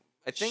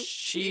 I think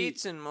she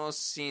eats in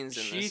most scenes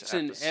in she this eats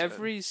episode. in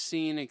every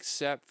scene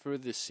except for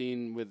the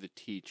scene with the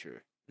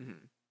teacher.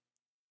 Mm-hmm.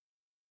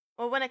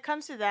 Well, when it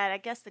comes to that, I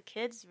guess the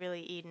kids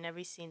really eat in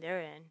every scene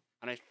they're in.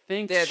 And I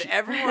think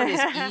everyone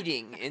is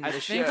eating in I the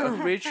think show.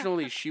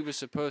 originally she was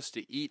supposed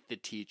to eat the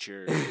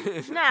teacher. No.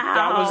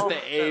 That was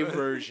the A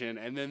version,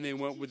 and then they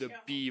went with a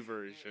B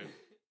version.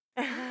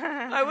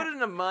 I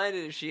wouldn't have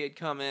minded if she had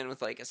come in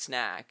with like a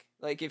snack,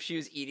 like if she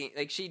was eating,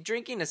 like she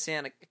drinking a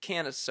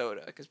can of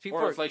soda, because people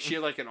Or are if like she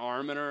had like an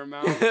arm in her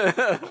mouth.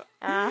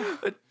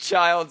 a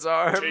child's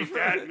arm. Take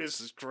that,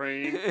 Mrs.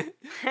 Crane.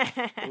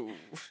 Ooh,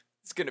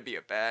 it's gonna be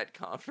a bad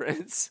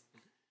conference.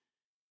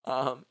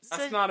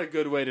 That's not a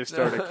good way to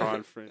start a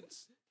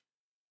conference.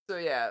 So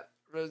yeah,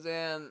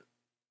 Roseanne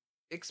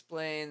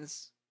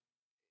explains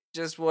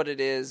just what it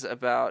is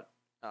about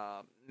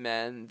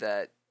men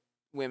that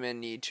women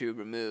need to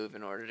remove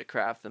in order to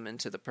craft them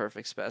into the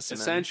perfect specimen.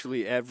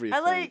 Essentially everything.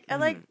 I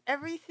like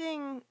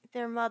everything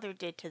their mother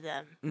did to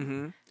them.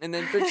 Mm-hmm. And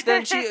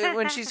then she,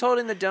 when she's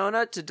holding the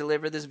donut to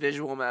deliver this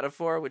visual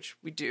metaphor, which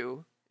we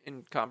do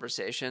in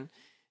conversation,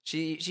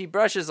 she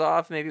brushes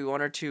off maybe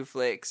one or two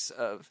flakes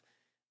of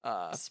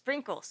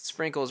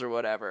sprinkles or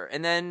whatever,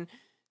 and then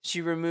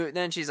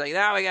then she's like,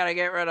 now we gotta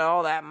get rid of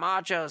all that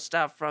macho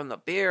stuff from the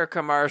beer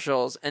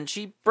commercials, and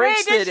she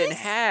breaks it in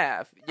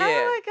half. Yeah.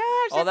 Oh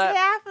my gosh, that's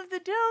half of the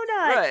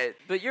donut. Right,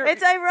 but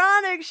it's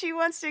ironic she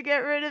wants to get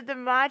rid of the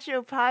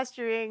macho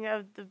posturing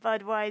of the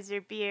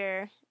Budweiser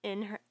beer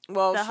in her.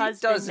 Well, the she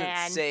husband doesn't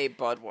man. say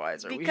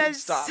Budweiser. We should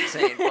Because- stop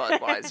saying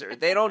Budweiser.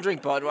 They don't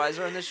drink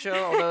Budweiser on this show,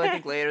 although I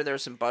think later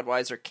there's some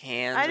Budweiser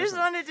cans. I or just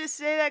something. wanted to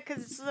say that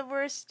because it's the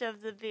worst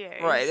of the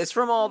beers. Right, it's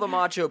from all the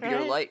Macho Beer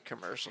Right? Light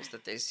commercials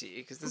that they see.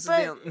 Because this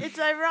But is the it's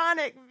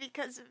ironic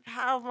because of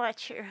how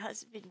much her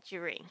husband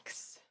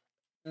drinks.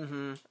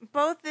 Mm-hmm.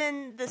 Both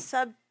in the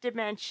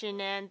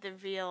sub-dimension and the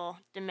real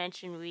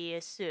dimension we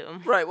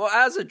assume. Right, well,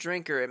 as a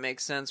drinker, it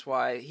makes sense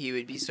why he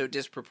would be so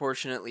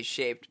disproportionately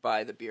shaped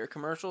by the beer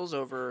commercials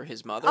over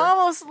his mother.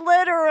 Almost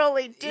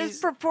literally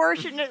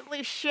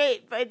disproportionately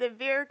shaped by the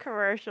beer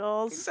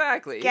commercials.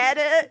 Exactly. Get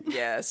it?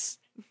 Yes.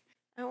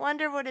 I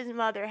wonder what his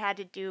mother had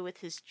to do with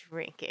his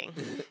drinking.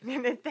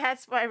 And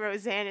that's why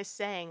Roseanne is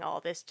saying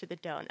all this to the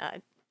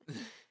donut.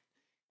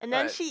 And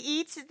then Right. she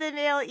eats the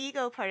male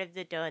ego part of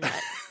the donut.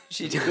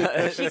 She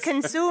does. She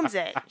consumes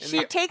it. And She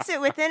the- takes it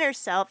within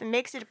herself and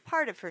makes it a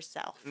part of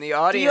herself. And the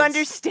audience... Do you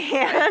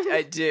understand?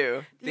 I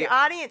do. The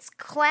audience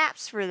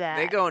claps for that.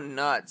 They go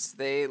nuts.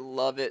 They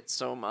love it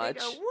so They much.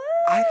 go, woo!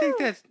 I think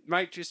that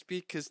might just be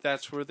because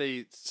that's where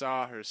they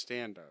saw her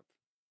stand up.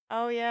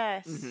 Oh,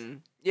 yes. Mm-hmm.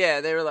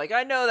 Yeah, they were like,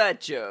 I know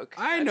that joke.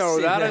 I I've know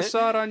seen that. I it."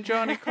 saw it on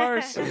Johnny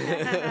Carson.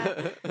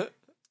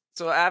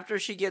 So after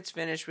she gets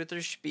finished with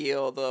her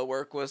spiel, the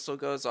work whistle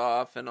goes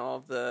off, and all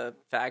of the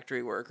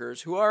factory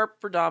workers, who are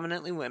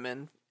predominantly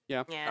women,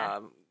 Yeah.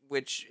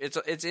 which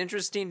it's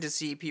interesting to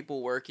see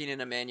people working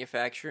in a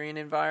manufacturing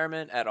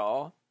environment at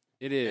all.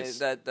 It is.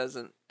 That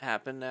doesn't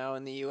happen now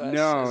in the U.S.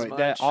 No, as much.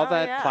 that all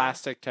that yeah.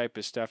 plastic type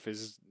of stuff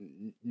is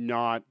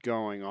not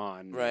going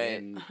on Right.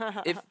 in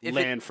if it,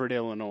 Lanford,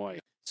 Illinois.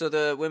 so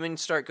the women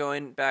start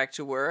going back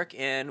to work,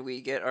 and we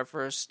get our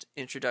first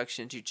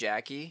introduction to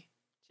Jackie.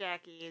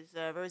 Jackie is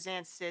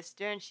Roseanne's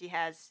sister, and she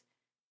has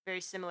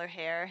very similar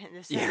hair in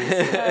this Yeah.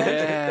 episode.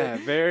 Yeah,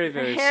 very,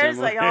 very Her hair's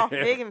similar. like all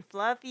big and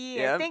fluffy.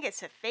 Yeah. I think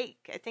it's a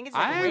fake. I think it's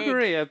like I a wig.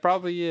 agree. It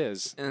probably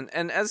is. And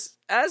as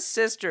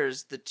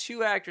sisters, the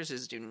two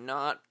actresses do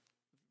not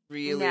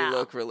really No.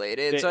 look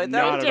related. They- So I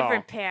not thought at different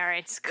all.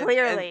 parents, and-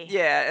 clearly.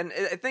 and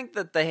I think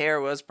that the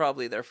hair was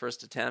probably their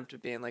first attempt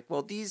at being like,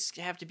 well, these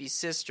have to be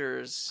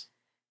sisters.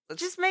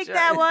 Let's Just make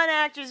that one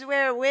actress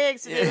wear a wig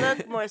so they Yeah.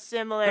 look more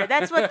similar.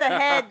 That's what the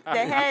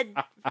head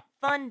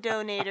fund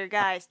donator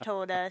guys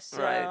told us.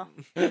 So Right.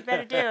 you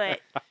better do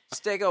it.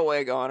 Stick a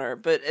wig on her,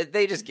 but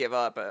they just give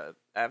up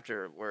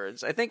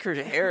afterwards. I think her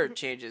hair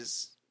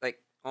changes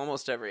like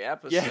almost every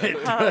episode. Yeah, it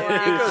it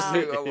does. goes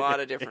through a lot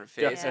of different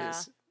It does. phases.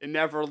 Yeah. It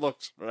never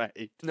looks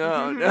right.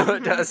 No,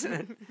 it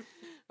doesn't.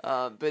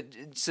 But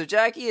so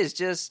Jackie is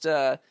just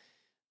the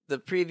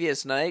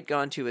previous night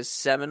gone to a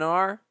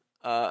seminar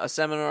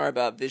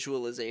about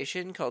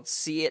visualization called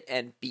 "See It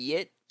and Be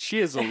It." She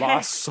is a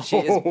lost soul. She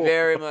is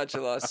very much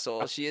a lost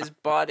soul. She is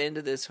bought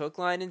into this hook,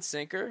 line, and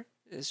sinker.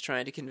 Is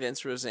trying to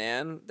convince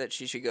Roseanne that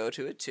she should go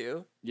to it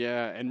too.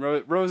 Yeah, and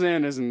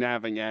Roseanne isn't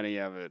having any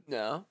of it.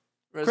 No,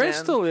 Roseanne,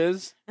 Crystal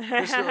is.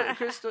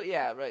 Crystal,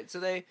 yeah, right. So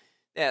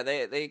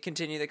they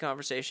continue the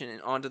conversation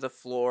and onto the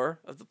floor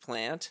of the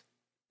plant,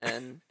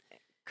 and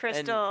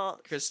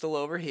Crystal. Crystal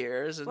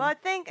overhears. And Well, I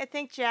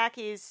think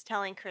Jackie's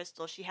telling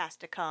Crystal she has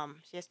to come.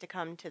 She has to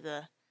come to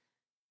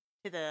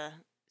the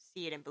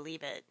see it and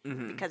believe it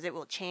Mhm. because it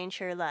will change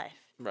her life.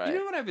 right. You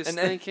know what I was And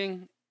then-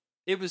 thinking?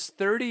 It was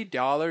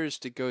 $30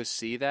 to go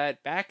see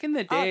that. Back in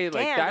the day, Oh,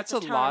 like damn, that's a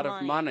that's a ton lot of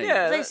of Yeah. money.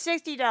 It's like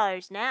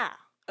 $60 now.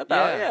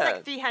 About Yeah. yeah. It's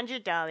like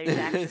 $300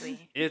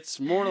 actually. It's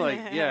more like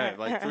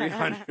like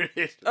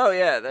 300. Oh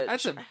yeah,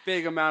 That's a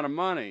big amount of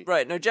money.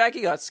 right. No,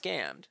 Jackie got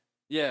scammed.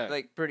 Yeah.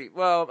 Like pretty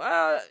well.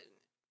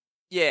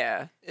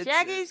 Yeah.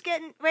 Jackie's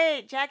getting...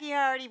 Wait, Jackie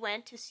already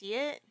went to see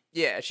it?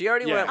 Yeah, she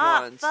already went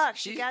Oh, once. fuck,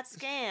 she got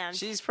scammed.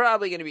 She's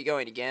probably going to be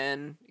going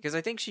again, because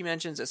I think she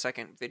mentions a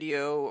second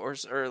video or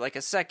like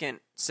a second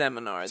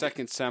seminar.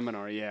 Second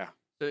seminar, yeah.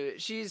 So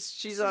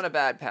she's on a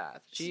bad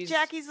path.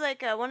 Jackie's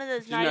like one of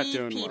those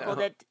naive people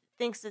that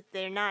thinks that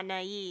they're not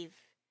naive.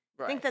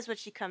 Right. I think that's what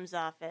she comes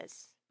off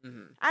as.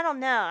 Mm-hmm. I don't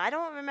know. I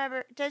don't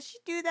remember. Does she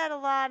do that a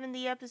lot in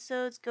the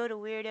episodes? Go to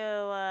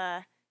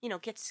weirdo,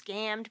 get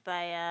scammed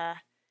by...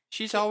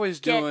 She's always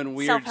doing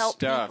weird stuff,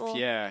 people.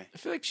 Yeah. I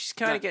feel like she's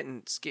kind of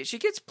getting... She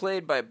gets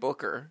played by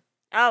Booker.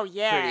 Oh,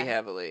 yeah. Pretty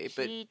heavily.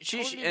 But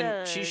she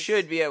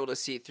should be able to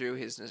see through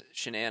his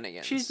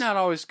shenanigans. She's not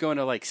always going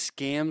to, like,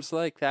 scams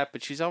like that,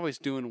 but she's always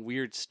doing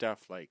weird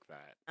stuff like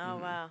that. Oh,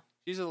 wow.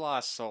 She's a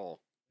lost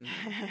soul.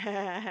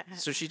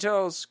 So she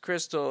tells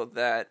Crystal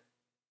that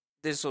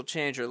this will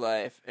change her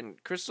life,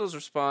 and Crystal's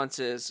response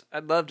is,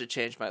 "I'd love to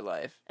change my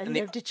life." I'd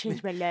love to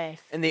change my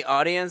life. And the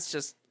audience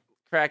just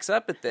cracks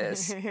up at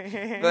this.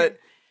 But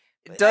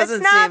it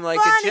doesn't not seem like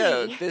funny. a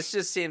joke. This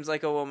just seems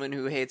like a woman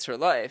who hates her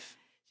life.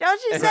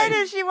 Don't you say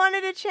that she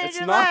wanted to change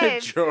her life?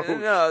 It's not a joke.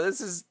 No,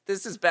 this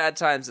is bad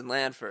times in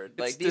Lanford.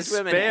 Like, these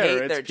despair. women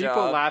hate their it's job.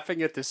 people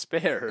laughing at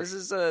despair. This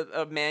is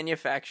a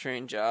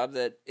manufacturing job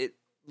that it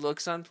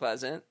looks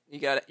unpleasant.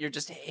 You're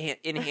just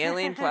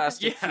inhaling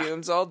plastic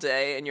fumes all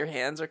day, and your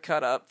hands are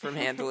cut up from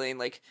handling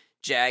like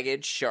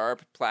jagged,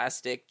 sharp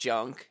plastic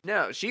junk.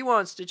 No, she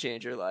wants to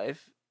change her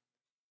life,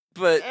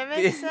 but it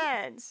makes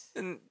sense.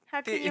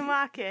 How can you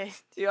mock it?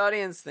 The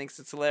audience thinks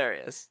it's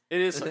hilarious.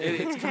 It is.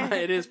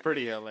 It is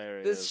pretty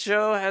hilarious. This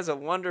show has a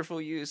wonderful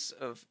use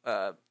of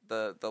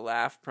the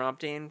laugh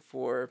prompting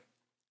for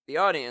the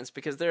audience,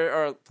 because there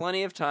are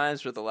plenty of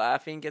times where the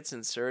laughing gets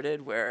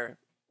inserted where,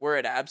 were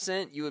it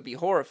absent, you would be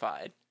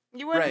horrified.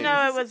 You wouldn't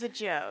know it was a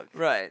joke.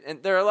 Right.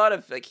 And there are a lot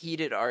of like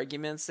heated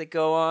arguments that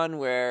go on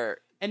where...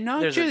 And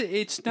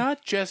it's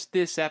not just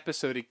this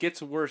episode. It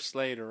gets worse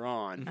later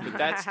on. But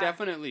that's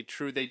definitely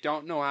true. They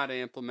don't know how to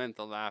implement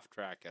the laugh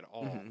track at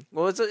all. Mm-hmm.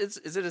 Well,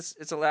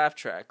 it's a laugh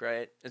track,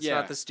 right? It's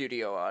not the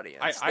studio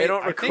audience. They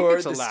don't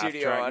record the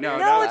studio audience.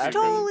 No, it's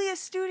totally a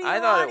studio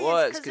audience. I thought it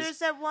was. Because there's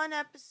that one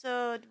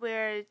episode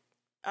where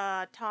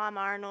Tom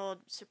Arnold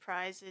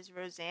surprises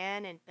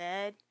Roseanne in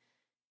bed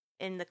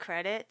in the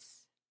credits.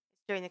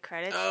 During the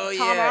credits,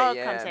 Tom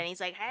Arnold comes in.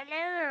 He's like,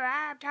 "Hello,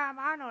 I'm Tom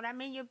Arnold.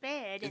 I'm in your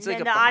bed," and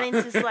then the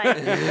audience is like,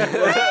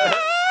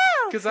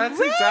 because that's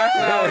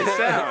exactly how he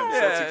sounds.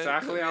 That's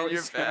exactly how he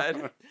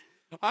sounds.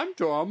 I'm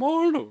Tom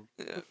Arnold.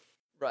 Yeah.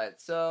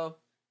 Right. So,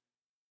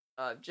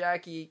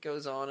 Jackie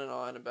goes on and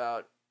on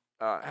about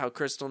how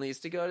Crystal needs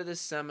to go to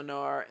this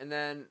seminar, and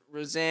then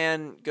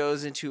Roseanne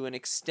goes into an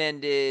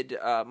extended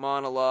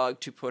monologue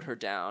to put her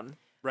down.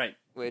 Right.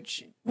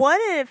 What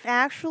if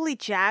actually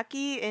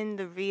Jackie in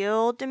the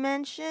real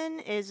dimension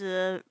is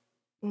a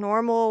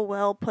normal,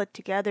 well put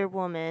together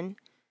woman,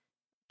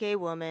 gay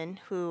woman,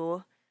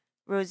 who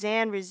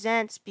Roseanne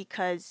resents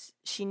because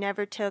she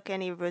never took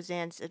any of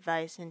Roseanne's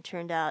advice and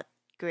turned out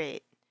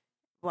great,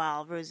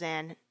 while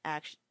Roseanne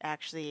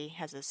actually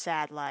has a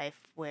sad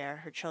life where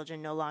her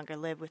children no longer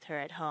live with her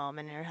at home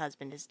and her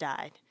husband has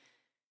died.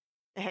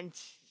 And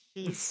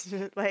she's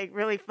like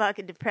really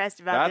fucking depressed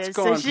about this.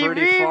 Going so she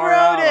pretty far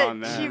out on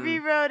that. She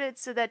rewrote it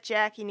so that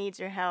Jackie needs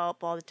her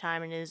help all the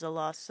time and is a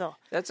lost soul.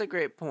 That's a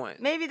great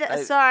point. Maybe that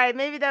was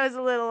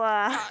a little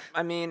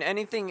I mean,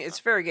 anything, it's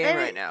fair game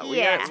right now.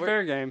 It's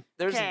fair game.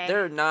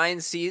 There are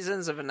 9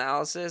 seasons of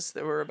analysis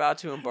that we're about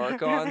to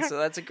embark on, so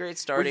that's a great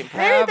starting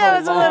point. Maybe that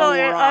was a little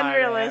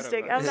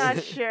unrealistic. I'm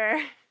not sure.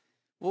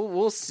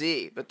 We'll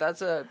see, but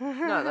there's a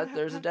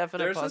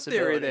definite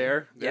possibility.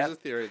 There's a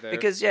theory there.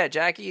 Because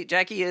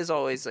Jackie is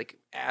always like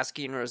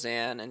asking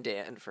Roseanne and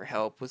Dan for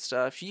help with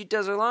stuff. She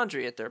does her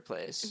laundry at their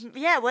place.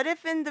 Yeah, what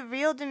if in the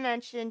real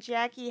dimension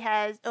Jackie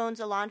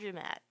owns a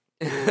laundromat?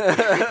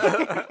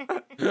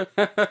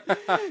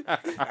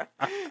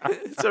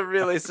 It's a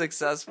really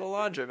successful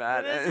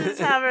laundromat. This is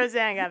how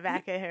Roseanne got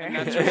back at her. And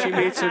that's where she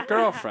meets her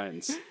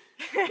girlfriends.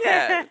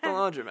 Yeah, the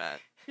laundromat.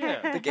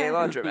 Yeah. The gay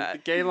laundromat. The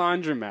gay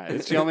laundromat.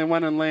 It's the only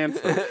one in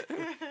Lanford.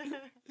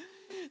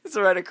 It's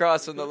right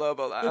across from the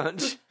Lobo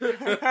Lounge.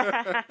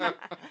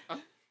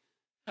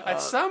 At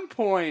some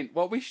point,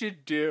 what we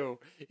should do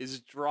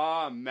is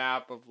draw a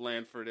map of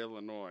Lanford,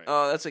 Illinois.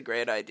 Oh, that's a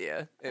great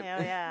idea. Hell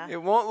yeah.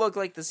 It won't look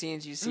like the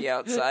scenes you see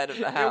outside of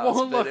the house. It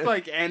won't look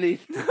like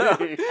anything.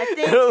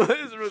 It'll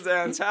lose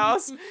Roseanne's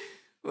house,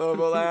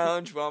 Lobo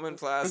Lounge, Wellman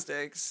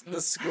Plastics, the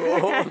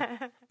school.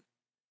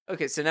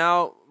 Okay, so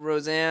now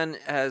Roseanne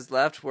has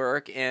left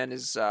work and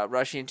is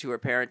rushing to her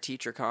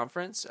parent-teacher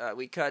conference.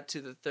 We cut to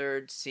the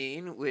third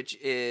scene, which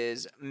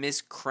is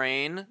Miss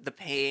Crane, the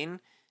pain,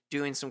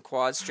 doing some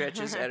quad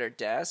stretches at her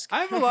desk.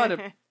 I have a lot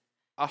of...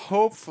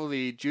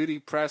 hopefully, Judy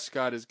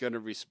Prescott is going to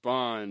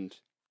respond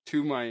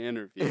to my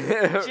interview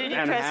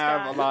and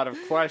have a lot of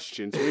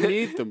questions. We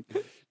need them.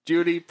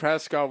 Judy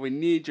Prescott, we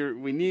need your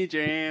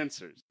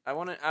answers. I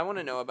want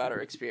to know about her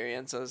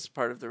experience as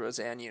part of the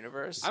Roseanne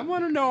universe. I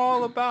want to know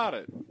all about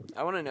it.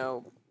 I want to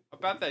know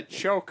about that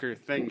choker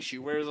thing she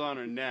wears on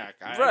her neck.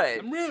 Right.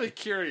 I'm really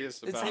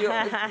curious It's,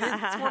 about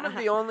it's one of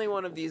the only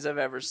one of these I've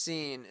ever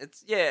seen.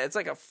 It's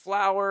like a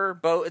flower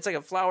bow. It's like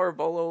a flower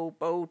bolo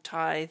bow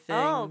tie thing.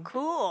 Oh,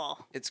 cool.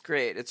 It's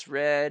great. It's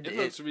red. It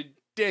looks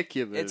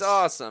ridiculous. It's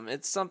awesome.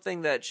 It's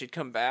something that should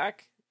come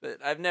back, but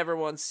I've never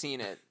once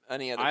seen it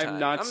any other time. I've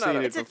not seen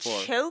it It's before.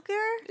 a choker?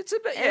 It's a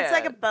bit. And Yeah. it's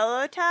like a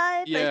bolo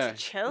tie, Yeah. but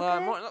it's a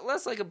choker?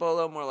 Less like a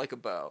bolo, more like a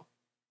bow.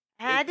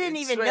 I didn't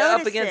It's even right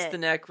notice up against it. the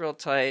neck, real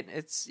tight.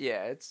 It's.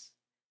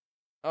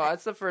 Oh,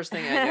 that's the first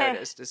thing I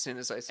noticed as soon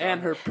as I saw And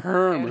her. her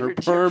perm. And Her her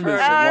perm is perm.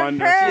 Oh,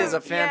 wonderful. perm. She is a Yeah.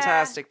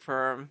 fantastic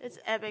perm. It's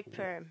epic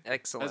perm.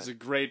 Excellent. That's a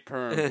great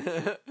perm.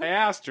 I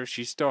asked her.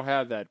 She still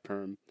had that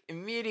perm.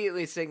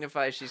 Immediately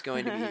signifies she's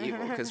going to be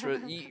evil because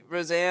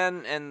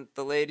Roseanne and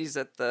the ladies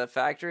at the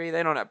factory,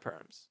 they don't have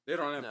perms. They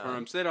don't have No.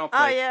 perms. They don't Oh,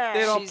 play. yeah.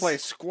 They don't She's- play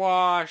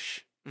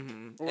squash.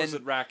 Mm-hmm. Or was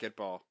it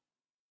racquetball?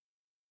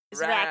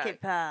 It's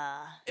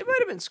racquetball. It might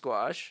have been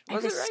squash. And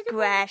Was a it racquetball?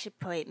 squash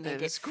appointment.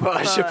 And a at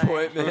squash 4.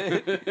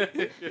 appointment.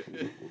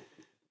 And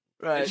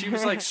Right. she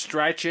was like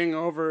stretching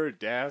over her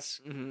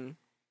desk. Mm-hmm.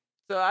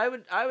 So I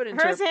would Her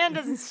interpret. hand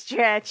doesn't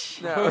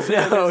stretch. No,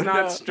 Roseanne no, has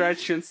not no.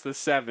 stretched since the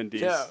 70s.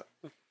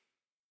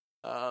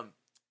 No.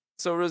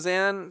 So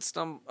Roseanne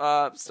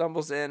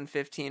stumbles in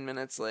 15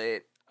 minutes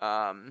late.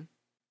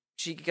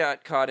 She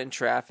got caught in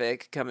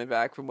traffic coming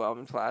back from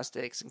Wellman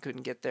Plastics and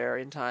couldn't get there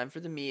in time for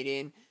the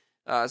meeting.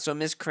 So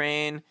Miss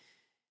Crane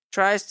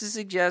tries to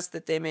suggest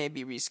that they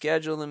maybe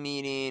reschedule the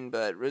meeting,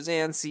 but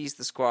Roseanne sees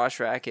the squash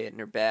racket in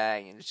her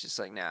bag, and it's just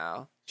like,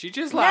 no. She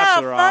just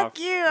laughs No, her fuck off.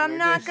 you. I'm You're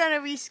not just- gonna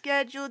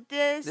reschedule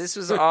this. This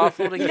was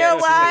awful to You get know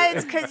to. why?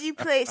 It's because you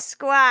play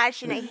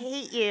squash and I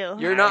hate you.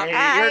 You're not.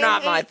 I You're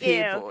not my hate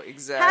you. people. How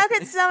Exactly.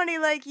 could somebody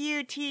like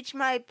you teach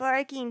my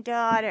barking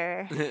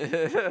daughter?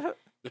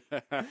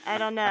 I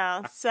don't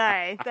know.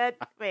 Sorry.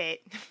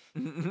 Wait.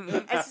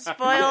 I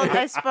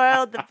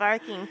spoiled the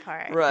barking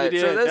part. Right. You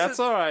So did. this That's is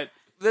all right.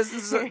 this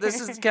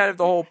is kind of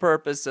the whole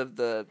purpose of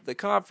the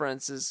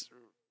conference is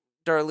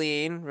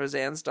Darlene,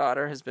 Roseanne's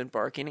daughter, has been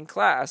barking in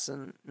class,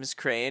 and Miss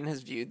Crane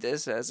has viewed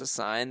this as a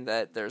sign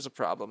that there's a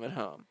problem at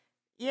home.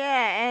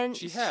 Yeah, and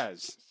She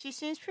has. She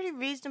seems pretty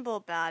reasonable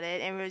about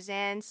it, and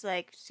Roseanne's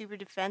like super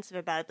defensive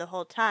about it the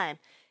whole time.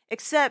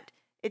 Except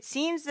it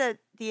seems that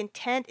the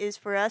intent is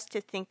for us to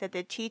think that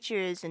the teacher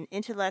is an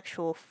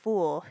intellectual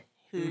fool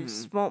who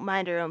won't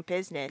mind her own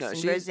business, No, and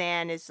she's-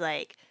 Roseanne is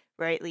like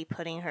rightly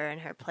putting her in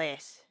her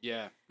place.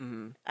 Yeah.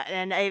 Mm-hmm.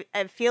 And I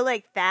feel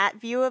like that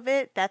view of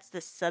it, that's the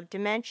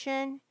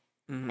subdimension.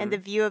 Mm-hmm. And the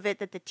view of it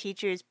that the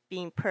teacher is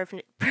being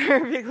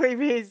perfectly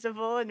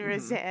reasonable and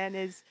Roseanne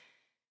is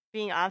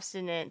being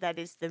obstinate, that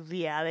is the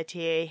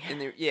reality.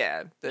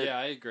 Yeah,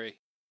 I agree.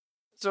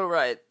 So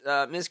right,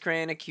 Miss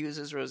Crane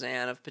accuses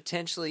Roseanne of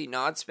potentially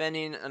not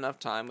spending enough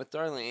time with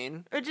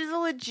Darlene. Which is a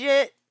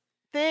legit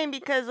thing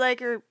because,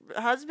 like, her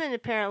husband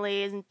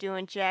apparently isn't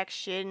doing jack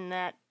shit in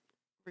that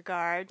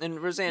regard.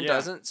 And Roseanne Yeah.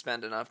 doesn't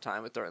spend enough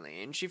time with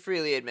Darlene. She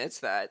freely admits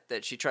that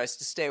she tries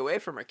to stay away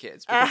from her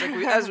kids because,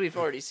 as we've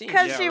already seen,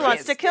 'Cause she can't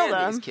wants to kill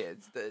stand these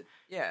them.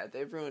 kids,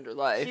 they've ruined her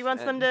life. She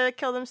wants them and- to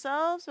kill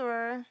themselves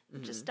or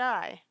Mhm. just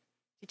die.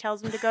 She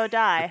tells them to go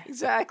die.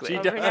 Exactly. She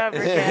Over and does.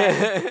 over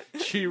again.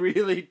 She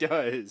really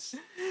does.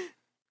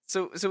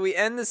 So we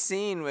end the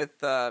scene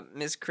with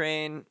Miss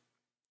Crane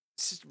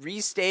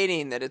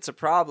restating that it's a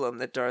problem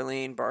that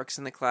Darlene barks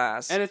in the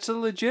class. And it's a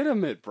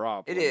legitimate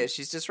problem. It is.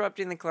 She's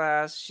disrupting the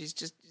class.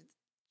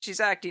 She's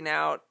acting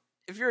out.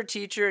 If you're a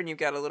teacher and you've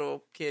got a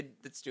little kid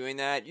that's doing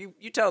that, you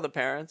tell the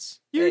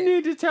parents. You Hey,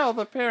 need to tell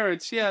the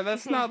parents. Yeah,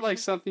 that's not like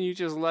something you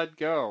just let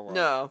go.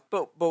 No,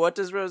 but what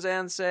does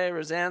Roseanne say?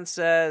 Roseanne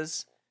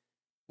says,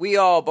 "We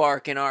all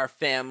bark in our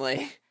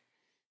family."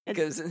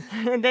 Because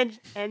and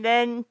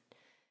then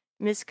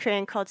Miss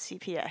Crane called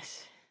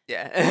CPS.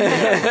 yeah.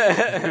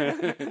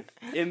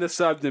 In the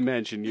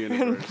subdimension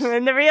universe.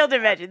 In the real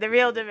dimension. The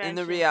real dimension. In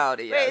the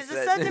reality, Wait, yes. is the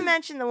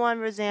subdimension the one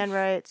Roseanne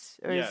writes?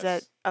 Or Yes. is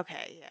that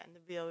okay, yeah, in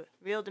the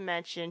real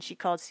dimension she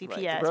called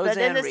CPS. the But in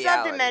Roseanne the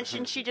reality.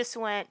 subdimension she just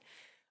went,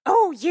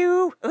 "Oh,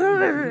 you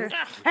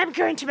I'm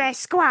going to my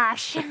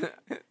squash."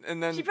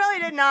 And then She probably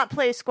did not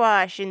play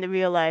squash in the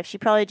real life. She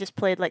probably just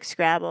played like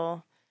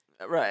Scrabble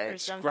or right.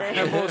 something.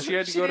 Scrabble. She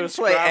had to She go to a didn't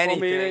play Scrabble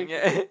anything.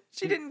 meeting.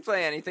 She didn't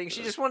play anything.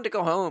 She just wanted to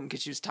go home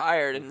because she was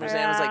tired, and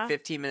Roseanne was Yeah. like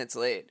 15 minutes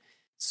late.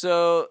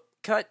 So,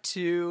 cut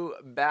to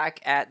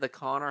back at the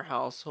Connor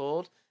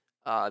household.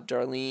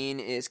 Darlene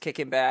is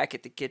kicking back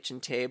at the kitchen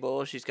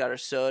table. She's got her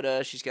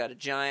soda. She's got a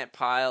giant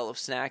pile of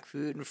snack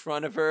food in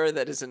front of her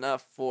that is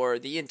enough for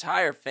the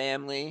entire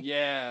family.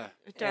 Yeah.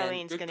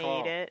 Darlene's good gonna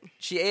call. eat it.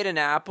 She ate an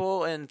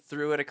apple and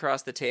threw it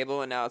across the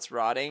table, and now it's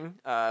rotting.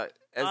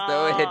 As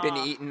though it had been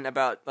Oh. eaten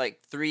about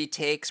like 3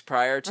 takes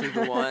prior to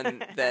the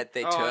one that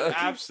they Oh, took.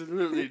 it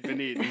absolutely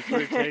been eaten.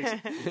 For takes.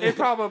 They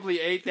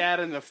probably ate that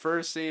in the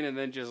first scene and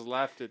then just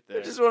left it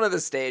there. Just one of the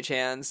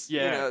stagehands.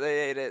 Yeah. You know,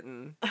 they ate it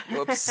and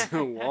whoops.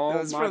 Oh, It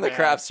was my from the bad.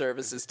 craft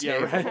services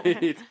Yeah,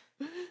 table.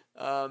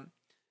 right.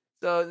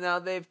 So now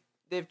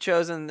they've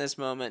chosen this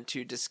moment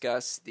to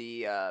discuss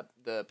the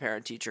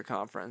parent teacher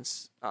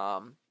conference.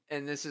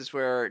 And this is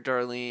where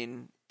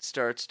Darlene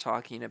starts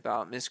talking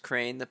about Miss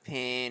Crane, the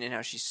pain, and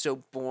how she's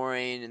so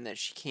boring and that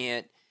she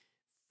can't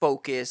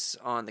focus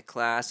on the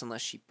class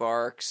unless she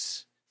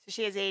barks. So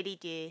she has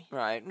ADD.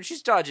 Right. And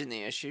she's dodging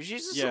the issue.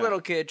 She's just a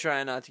little kid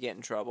trying not to get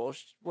in trouble.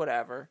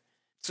 Whatever.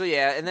 So,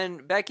 yeah, and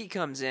then Becky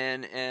comes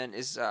in and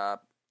is,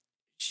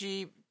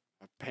 she...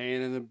 A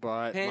pain in the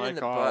butt, pain like in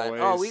the always.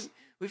 butt. Oh,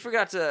 we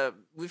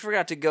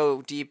forgot to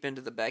go deep into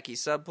the Becky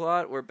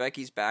subplot where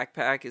Becky's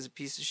backpack is a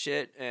piece of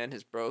shit and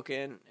is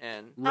broken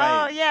and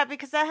Oh yeah,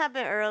 because that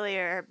happened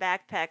earlier. Her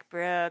backpack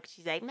broke.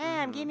 She's like,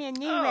 "Mom, give me a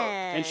new one."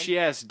 And she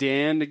asked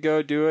Dan to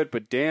go do it,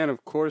 but Dan,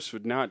 of course,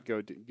 would not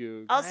go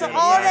do. Also, Hey,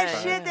 all yeah.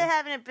 that shit that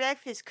happened at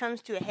breakfast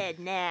comes to a head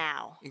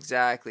now.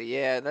 exactly.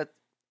 Yeah,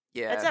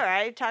 that's all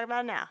right. Talk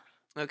about it now.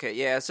 Okay,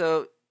 yeah.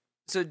 So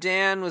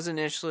Dan was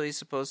initially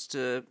supposed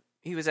to.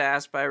 He was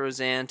asked by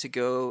Roseanne to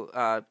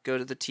go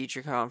to the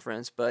teacher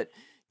conference, but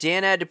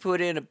Dan had to put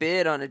in a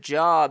bid on a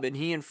job, and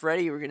he and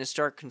Freddie were going to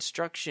start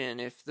construction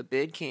if the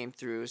bid came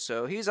through.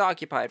 So he was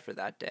occupied for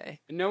that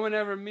day. And no one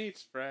ever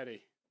meets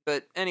Freddie.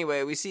 But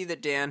anyway, we see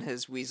that Dan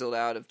has weaseled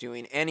out of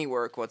doing any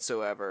work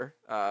whatsoever.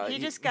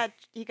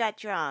 He got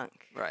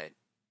drunk. Right.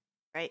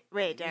 Right.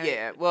 Wait. Darren.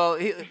 Yeah, well,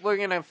 we're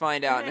going to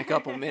find out in a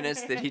couple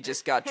minutes that he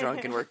just got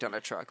drunk and worked on a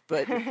truck.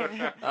 But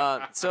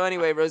so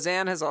anyway,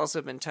 Roseanne has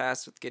also been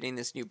tasked with getting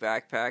this new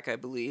backpack, I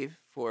believe,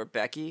 for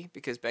Becky,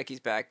 because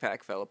Becky's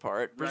backpack fell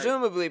apart. Right.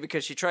 Presumably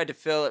because she tried to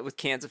fill it with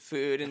cans of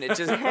food, and it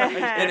just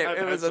and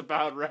it was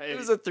about right. It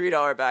was a $3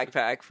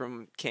 backpack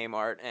from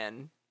Kmart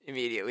and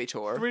immediately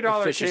tore.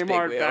 $3 Fish's Big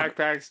Kmart Wheel.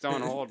 backpacks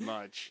don't hold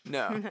much.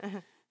 No.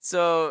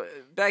 So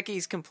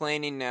Becky's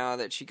complaining now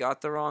that she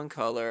got the wrong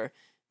color.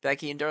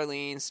 Becky and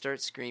Darlene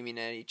start screaming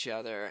at each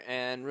other,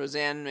 and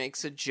Roseanne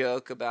makes a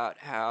joke about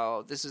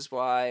how this is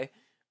why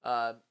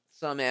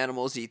some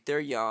animals eat their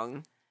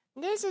young.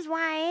 This is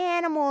why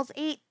animals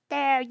eat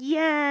their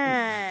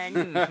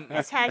young.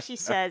 That's how she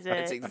says it.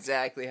 That's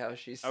exactly how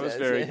she says it. That was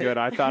very good.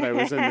 I thought I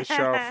was in the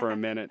show for a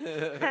minute.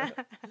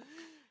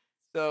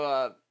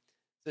 So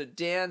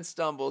Dan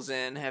stumbles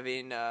in,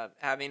 having,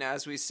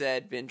 as we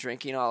said, been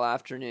drinking all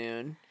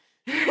afternoon.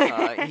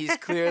 He's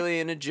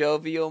clearly in a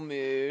jovial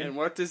mood. And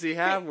what does he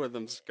have with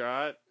him,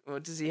 Scott?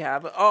 What does he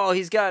have? Oh,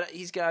 he's got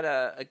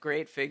a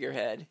great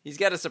figurehead. He's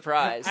got a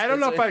surprise. I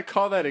don't know if I'd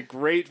call that a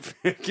great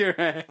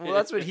figurehead. Well,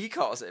 that's what he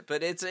calls it,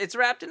 but it's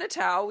wrapped in a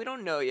towel. We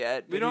don't know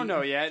yet. We don't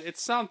know yet.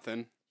 It's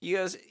something. He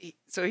goes.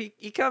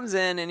 He comes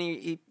in and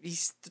he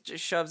just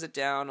shoves it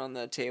down on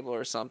the table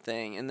or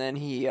something, and then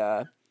he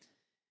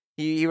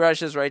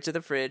rushes right to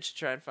the fridge to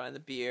try and find the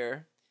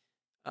beer.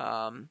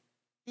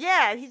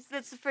 Yeah,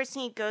 that's the first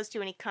thing he goes to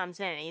when he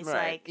comes in. He's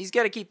right. like, he's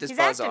got to keep this he's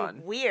buzz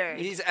acting on. Weird.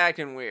 He's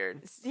acting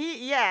weird.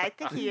 I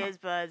think he is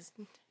buzzed.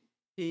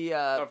 He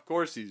of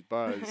course he's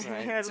buzzed.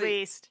 right. At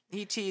least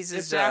he teases.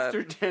 It's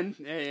after 10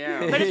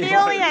 a.m. But if he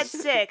only had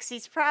 6,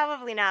 he's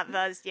probably not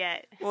buzzed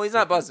yet. Well, he's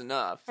not buzzed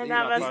enough. He's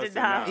not buzzed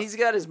enough. He's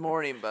got his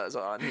morning buzz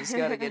on. He's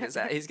got to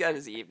get he's got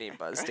his evening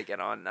buzz to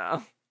get on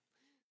now.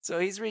 So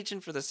he's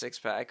reaching for the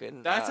 6-pack,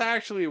 and that's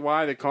actually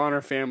why the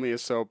Connor family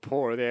is so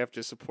poor. They have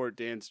to support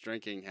Dan's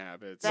drinking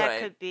habits.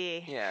 That could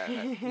be. Yeah,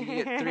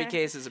 you get 3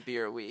 cases of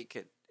beer a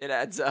week. It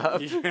adds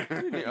up.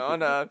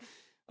 Yeah.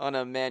 On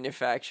a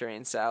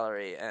manufacturing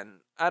salary,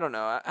 and I don't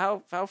know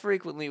how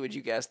frequently would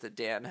you guess that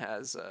Dan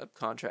has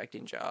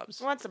contracting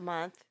jobs? Once a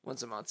month.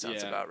 Once a month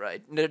sounds about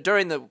right.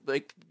 During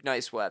the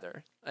nice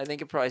weather, I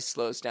think it probably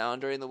slows down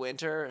during the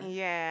winter.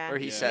 Yeah. Or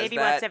he says maybe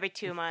that once every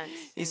 2 months.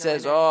 He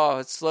says, "Oh,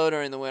 it's slow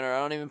during the winter. I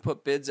don't even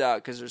put bids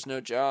out because there's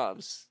no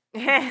jobs.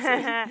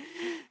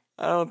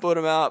 I don't put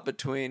them out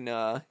between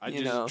I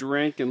just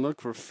drink and look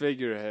for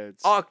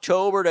figureheads.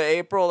 October to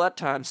April. That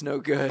time's no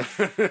good.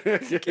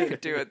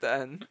 Can't do it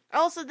then."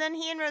 Also, then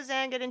he and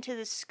Roseanne get into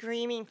this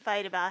screaming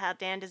fight about how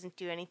Dan doesn't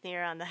do anything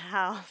around the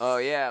house. Oh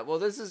yeah. Well,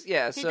 this is He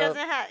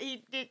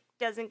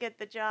doesn't get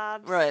the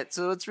jobs. Right.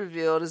 So what's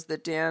revealed is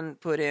that Dan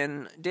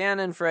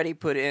and Freddie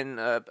put in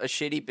a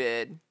shitty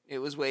bid. It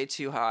was way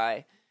too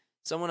high.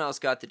 Someone else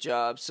got the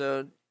job.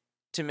 So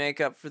to make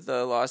up for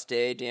the lost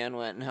day, Dan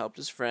went and helped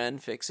his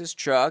friend fix his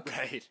truck.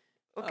 Right.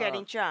 Or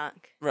getting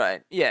drunk.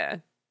 Right. Yeah.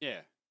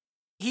 Yeah.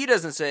 He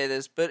doesn't say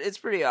this, but it's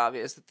pretty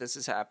obvious that this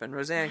has happened.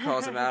 Roseanne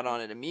calls him out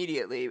on it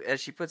immediately as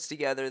she puts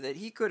together that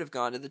he could have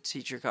gone to the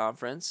teacher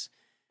conference.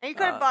 And he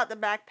could have bought the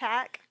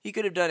backpack. He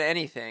could have done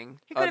anything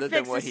other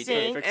than what he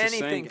did.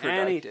 Anything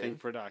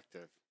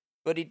productive.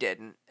 But he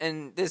didn't.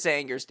 And this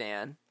angers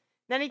Dan.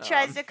 Then he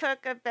tries to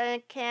cook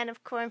a can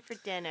of corn for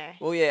dinner.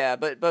 Well, yeah,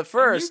 but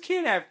first... You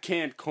can't have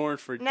canned corn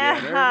for dinner. No.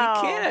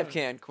 You can't have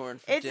canned corn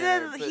for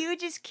dinner. It's the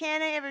hugest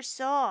can I ever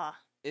saw.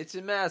 It's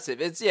massive.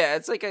 He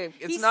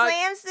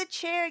slams the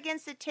chair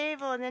against the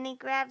table and then he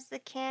grabs the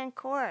canned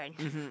corn.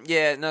 Mm-hmm.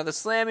 Yeah, now the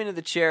slamming of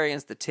the chair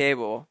against the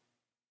table,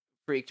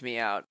 freaked me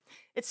out.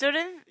 It's sort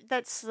of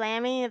that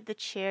slamming of the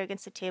chair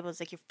against the table is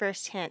like your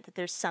first hint that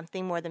there's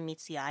something more than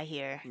meets the eye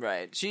here.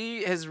 Right.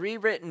 She has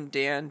rewritten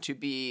Dan to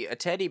be a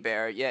teddy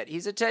bear, yet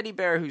he's a teddy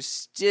bear who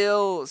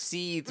still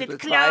seethes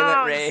with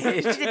violent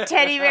rage. He's a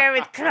teddy bear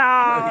with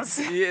claws.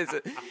 He is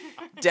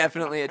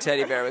definitely a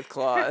teddy bear with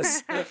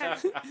claws.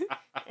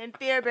 And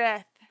beer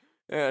breath.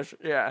 Yes,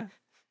 yeah.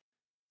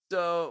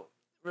 So,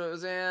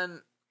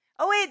 Roseanne...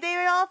 Oh, wait, they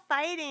were all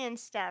fighting and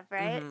stuff,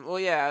 right? Well,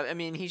 yeah, I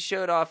mean, he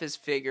showed off his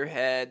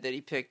figurehead that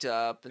he picked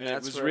up, and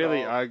that's it was where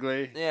really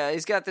ugly. Yeah,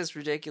 he's got this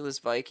ridiculous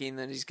Viking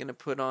that he's going to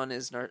put on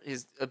his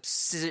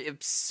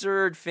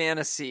absurd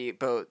fantasy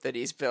boat that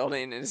he's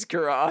building in his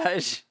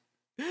garage.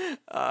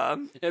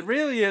 It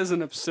really is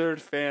an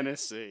absurd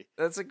fantasy.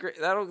 That's a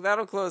great.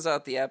 That'll close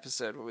out the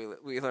episode where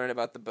we learn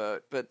about the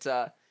boat. But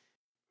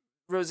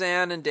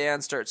Roseanne and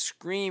Dan start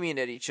screaming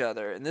at each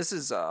other, and this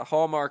is a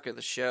hallmark of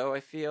the show, I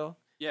feel.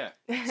 Yeah.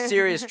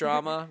 Serious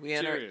drama. We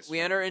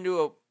enter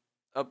into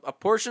a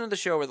portion of the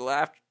show where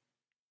the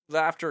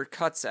laughter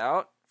cuts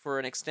out for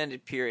an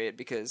extended period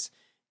because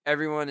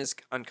everyone is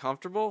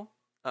uncomfortable.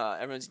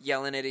 Everyone's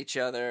yelling at each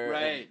other.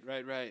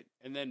 Right.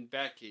 And then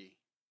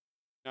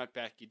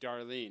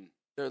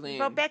Darlene.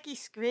 Well, Becky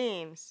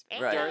screams.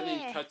 Right.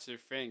 Darlene cuts her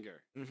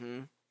finger. Mm-hmm.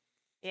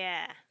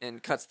 Yeah.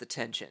 And cuts the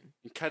tension.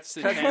 Cuts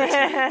the Cuts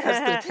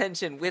the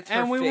tension with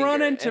her finger. And we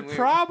run into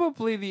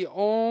probably the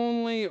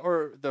only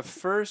or the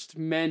first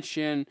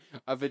mention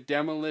of a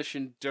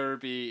demolition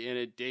derby in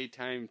a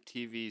daytime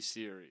TV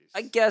series.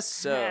 I guess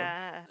so.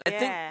 Yeah. I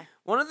think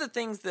one of the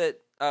things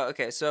that...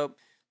 so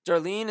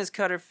Darlene has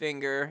cut her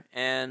finger,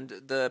 and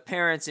the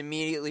parents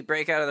immediately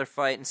break out of their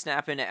fight and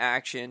snap into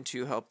action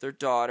to help their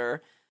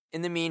daughter.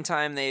 In the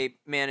meantime,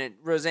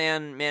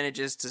 Roseanne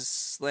manages to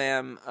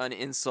slam an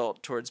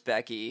insult towards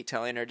Becky,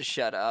 telling her to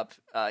shut up.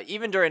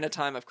 Even during a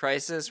time of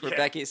crisis where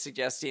Becky is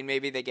suggesting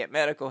maybe they get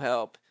medical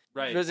help.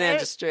 Right. Roseanne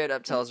just straight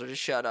up tells her to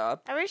shut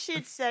up. I wish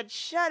she'd said,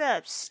 "Shut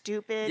up,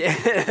 stupid." Yeah,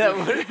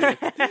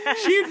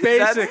 she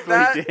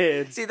basically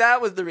did. See, that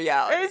was the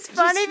reality. It's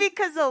funny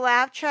because the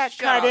laugh track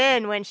cut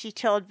in when she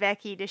told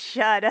Becky to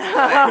shut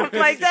up.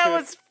 Like, that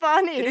was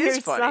funny. It is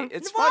funny.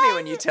 It's funny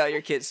when you tell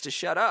your kids to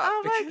shut up.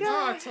 Oh my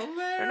god, it's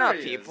hilarious. They're not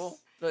people,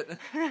 but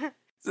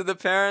so the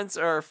parents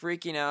are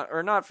freaking out,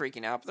 or not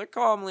freaking out, but they're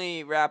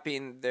calmly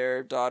wrapping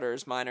their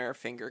daughter's minor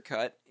finger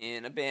cut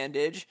in a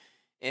bandage,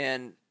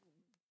 and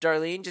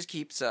Darlene just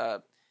keeps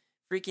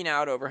freaking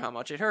out over how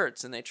much it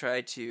hurts, and they try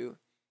to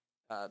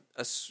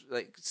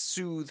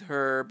soothe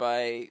her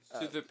by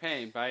soothe the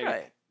pain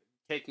by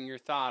taking your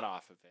thought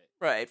off of it.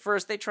 Right.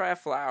 First, they try a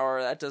flower,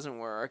 that doesn't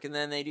work, and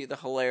then they do the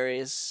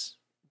hilarious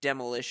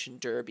demolition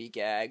derby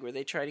gag where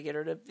they try to get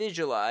her to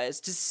visualize,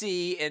 to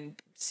see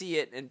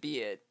it and be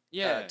it.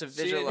 Yeah, to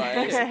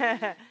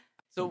visualize.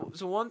 So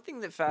one thing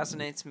that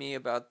fascinates me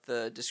about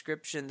the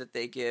description that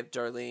they give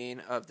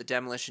Darlene of the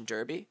demolition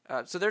derby,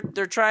 so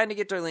they're trying to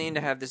get Darlene to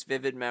have this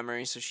vivid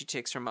memory, so she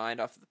takes her mind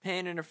off of the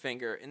pain in her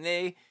finger, and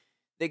they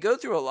go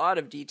through a lot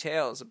of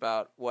details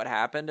about what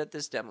happened at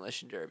this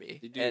demolition derby.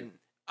 They do. And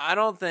I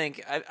don't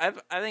think I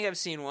think I've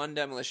seen one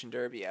demolition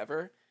derby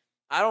ever.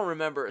 I don't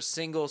remember a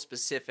single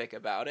specific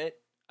about it.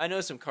 I know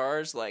some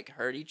cars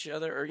hurt each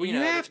other, or you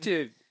have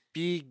to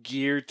be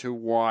geared to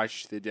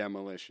watch the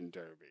demolition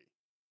derby.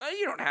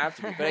 You don't have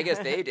to be, but I guess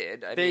they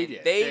did. They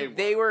did.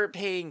 They were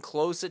paying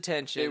close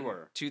attention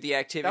to the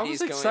activities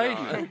that was going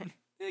exciting. on.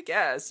 I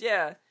guess,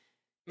 yeah.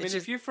 I mean,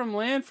 if you're from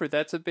Lanford,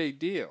 that's a big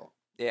deal.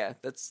 Yeah,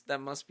 that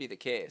must be the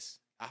case.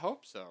 I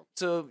hope so.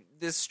 So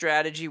this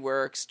strategy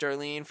works.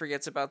 Darlene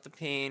forgets about the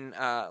pain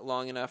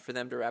long enough for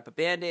them to wrap a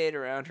Band-Aid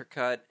around her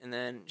cut, and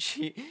then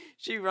she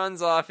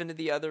runs off into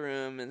the other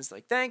room and is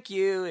like, "Thank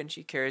you," and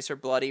she carries her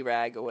bloody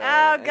rag away.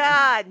 Oh,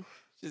 God.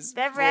 Just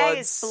that rag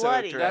is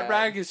bloody. That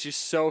rag is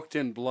just soaked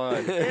in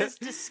blood. It's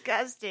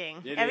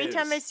disgusting. Every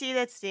time I see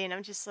that scene,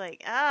 I'm just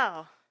like,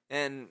 oh.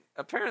 And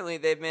apparently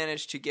they've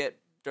managed to get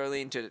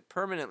Darlene to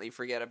permanently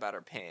forget about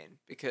her pain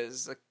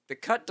because the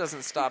cut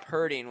doesn't stop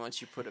hurting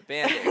once you put a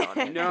Band-Aid on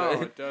it.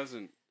 No, it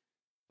doesn't.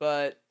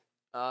 But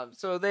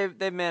so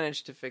they've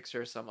managed to fix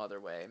her some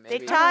other way. Maybe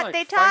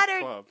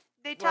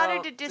They taught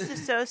her to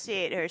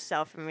disassociate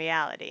herself from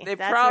reality. That's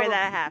where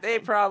that happened. They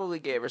probably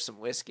gave her some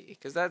whiskey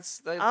because that's.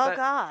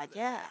 God,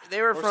 yeah.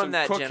 They were from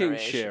that cooking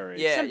generation. Sherry.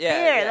 Yeah, some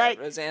yeah.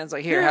 beer, Roseanne's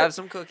like, here, have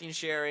some cooking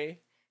sherry.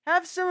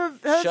 Have some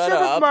of Shut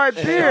up. my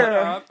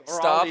beer.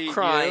 Stop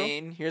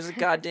crying. Here's a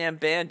goddamn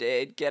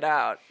Band-Aid. Get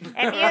out. If you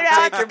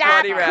don't stop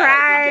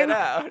crying, get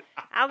out.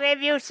 I'll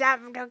give you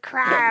something to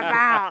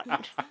cry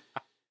about.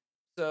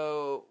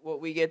 So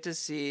what we get to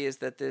see is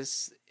that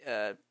this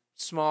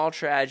small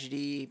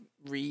tragedy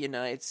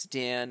reunites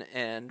Dan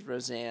and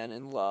Roseanne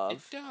in love.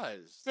 It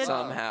does.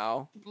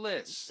 Somehow.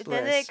 Bliss.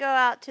 Then they go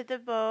out to the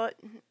boat.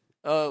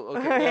 Oh,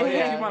 okay. Well,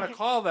 if you want to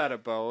call that a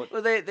boat.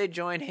 Well, they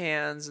join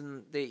hands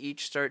and they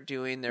each start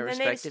doing their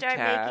respective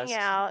tasks.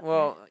 Making out.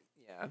 Well,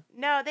 yeah.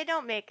 No, they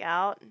don't make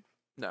out.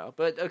 No,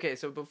 but okay,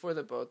 so before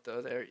the boat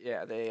though,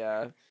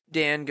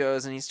 Dan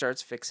goes and he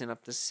starts fixing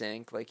up the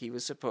sink like he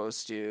was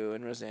supposed to,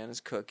 and Roseanne is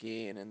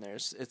cooking, and then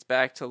it's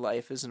back to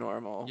life as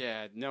normal.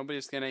 Yeah,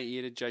 nobody's gonna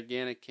eat a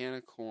gigantic can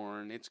of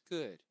corn. It's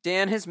good.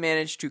 Dan has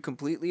managed to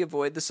completely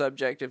avoid the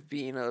subject of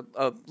being a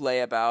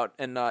layabout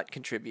and not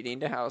contributing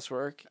to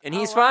housework, and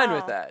he's fine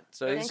with that.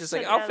 So he's just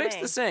like, I'll fix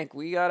the sink.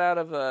 We got out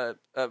of a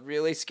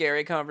really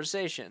scary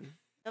conversation.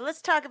 Now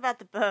let's talk about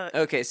the boat.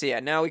 Okay, so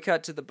now we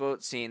cut to the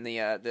boat scene,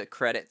 the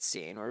credits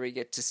scene, where we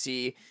get to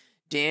see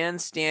Dan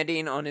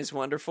standing on his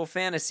wonderful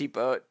fantasy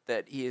boat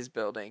that he is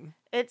building.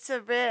 It's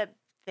a rib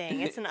thing.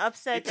 It's an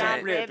upside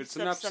down rib. It's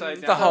an upside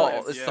down. The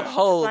hull. It's the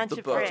hull of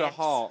the boat. It's a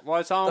hull. Well,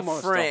 it's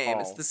almost the frame. a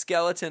hull. It's the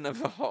skeleton of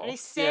the hull. And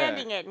he's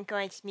sanding it and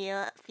going,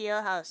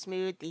 feel how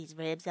smooth these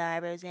ribs are,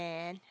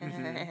 Roseanne.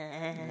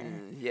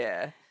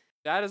 Yeah.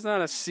 That is not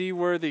a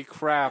seaworthy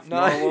craft,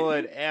 nor will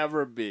it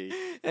ever be.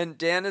 And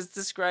Dan is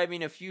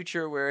describing a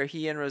future where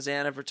he and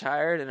Roseanne have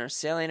retired and are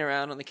sailing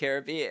around on the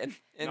Caribbean.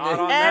 Not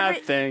on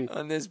that thing.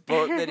 On this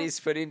boat that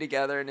he's putting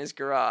together in his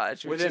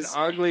garage. With an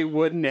ugly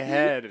wooden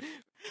head.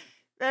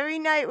 Every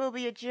night will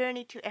be a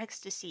journey to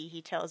ecstasy,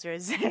 he tells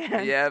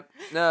Roseanne. Yep.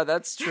 No,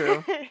 that's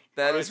true.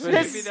 That is what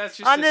maybe that's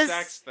just a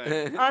sex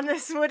thing. On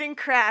this wooden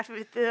craft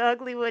with the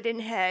ugly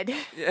wooden head.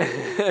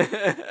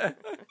 Yeah.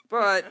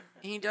 But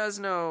he does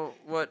know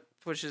what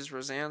pushes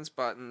Roseanne's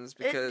buttons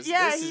because he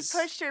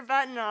pushed her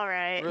button all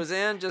right.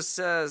 Roseanne just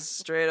says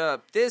straight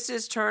up, "This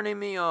is turning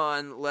me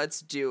on.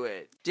 Let's do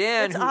it."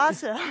 That's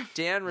awesome.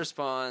 Dan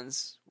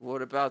responds,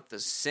 "What about the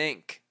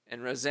sink?"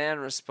 And Roseanne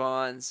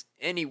responds,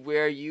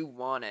 "Anywhere you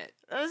want it."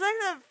 It was like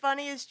the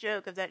funniest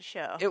joke of that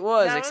show. It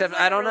was, except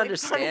I don't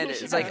understand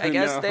it. It's like I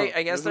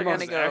guess they're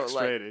gonna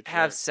go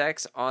have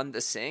sex on the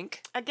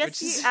sink. I guess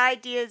the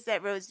idea is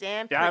that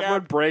Roseanne that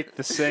would break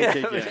the sink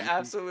again. That would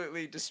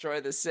absolutely destroy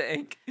the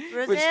sink,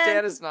 Roseanne, which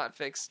Dan has not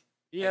fixed.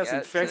 He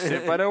hasn't fixed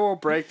it, but it will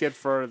break it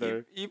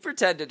further. You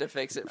pretended to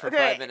fix it for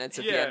 5 minutes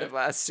at the end of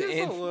last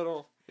scene. Just a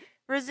little.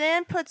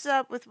 Roseanne puts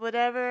up with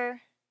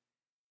whatever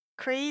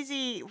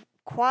crazy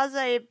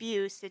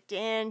quasi-abuse that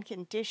Dan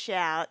can dish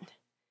out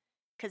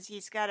because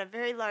he's got a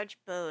very large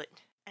boat.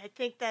 I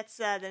think that's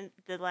the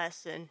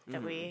lesson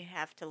that we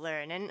have to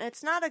learn. And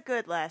it's not a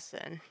good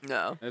lesson.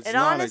 No. It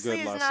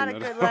honestly is not a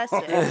good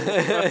lesson.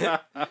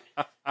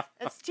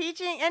 It's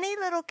teaching any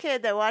little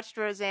kid that watched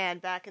Roseanne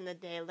back in the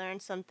day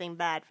learned something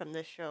bad from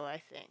this show, I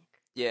think.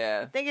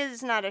 Yeah. I think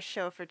it's not a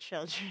show for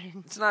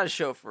children. It's not a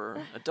show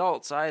for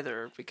adults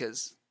either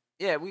because,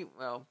 we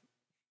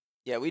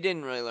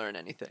didn't really learn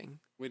anything.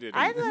 We didn't.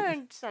 I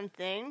learned some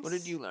things. What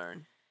did you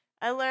learn?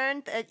 I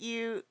learned that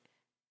you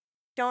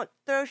don't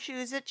throw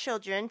shoes at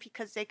children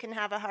because they can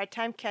have a hard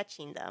time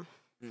catching them.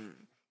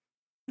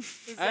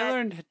 I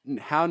learned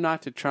how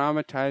not to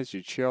traumatize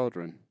your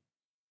children.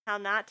 How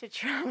not to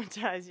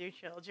traumatize your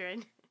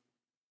children.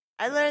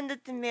 I learned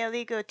that the male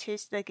ego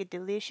tastes like a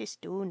delicious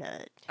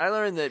donut. I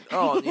learned that,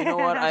 you know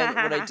what?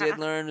 What I did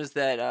learn is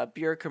that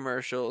beer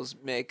commercials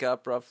make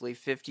up roughly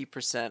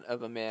 50%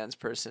 of a man's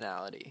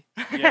personality.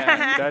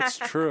 Yeah, that's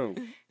true.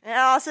 It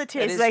also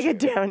tastes like a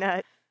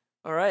donut.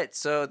 All right,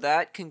 so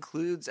that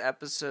concludes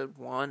episode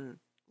 1,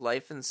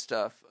 Life and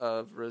Stuff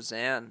of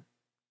Roseanne.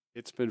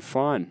 It's been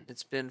fun.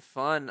 It's been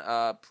fun.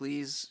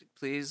 Please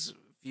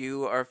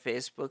view our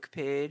Facebook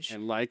page.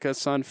 And like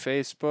us on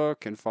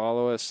Facebook and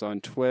follow us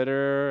on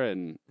Twitter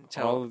and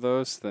all of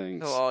those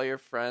things. Tell all your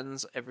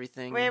friends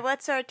everything. Wait,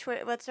 what's our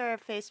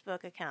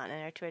Facebook account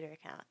and our Twitter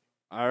account?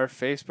 Our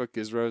Facebook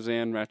is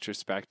Roseanne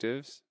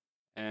Retrospectives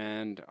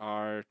and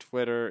our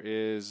Twitter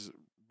is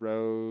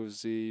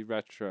Rosie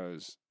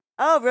Retros.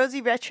 Oh,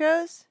 Rosie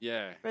Retros?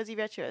 Yeah. Rosie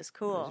Retros,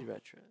 cool. Rosie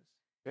Retros.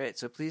 Great,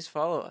 so please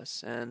follow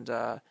us and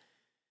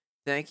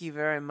thank you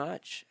very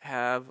much.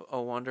 Have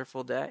a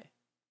wonderful day.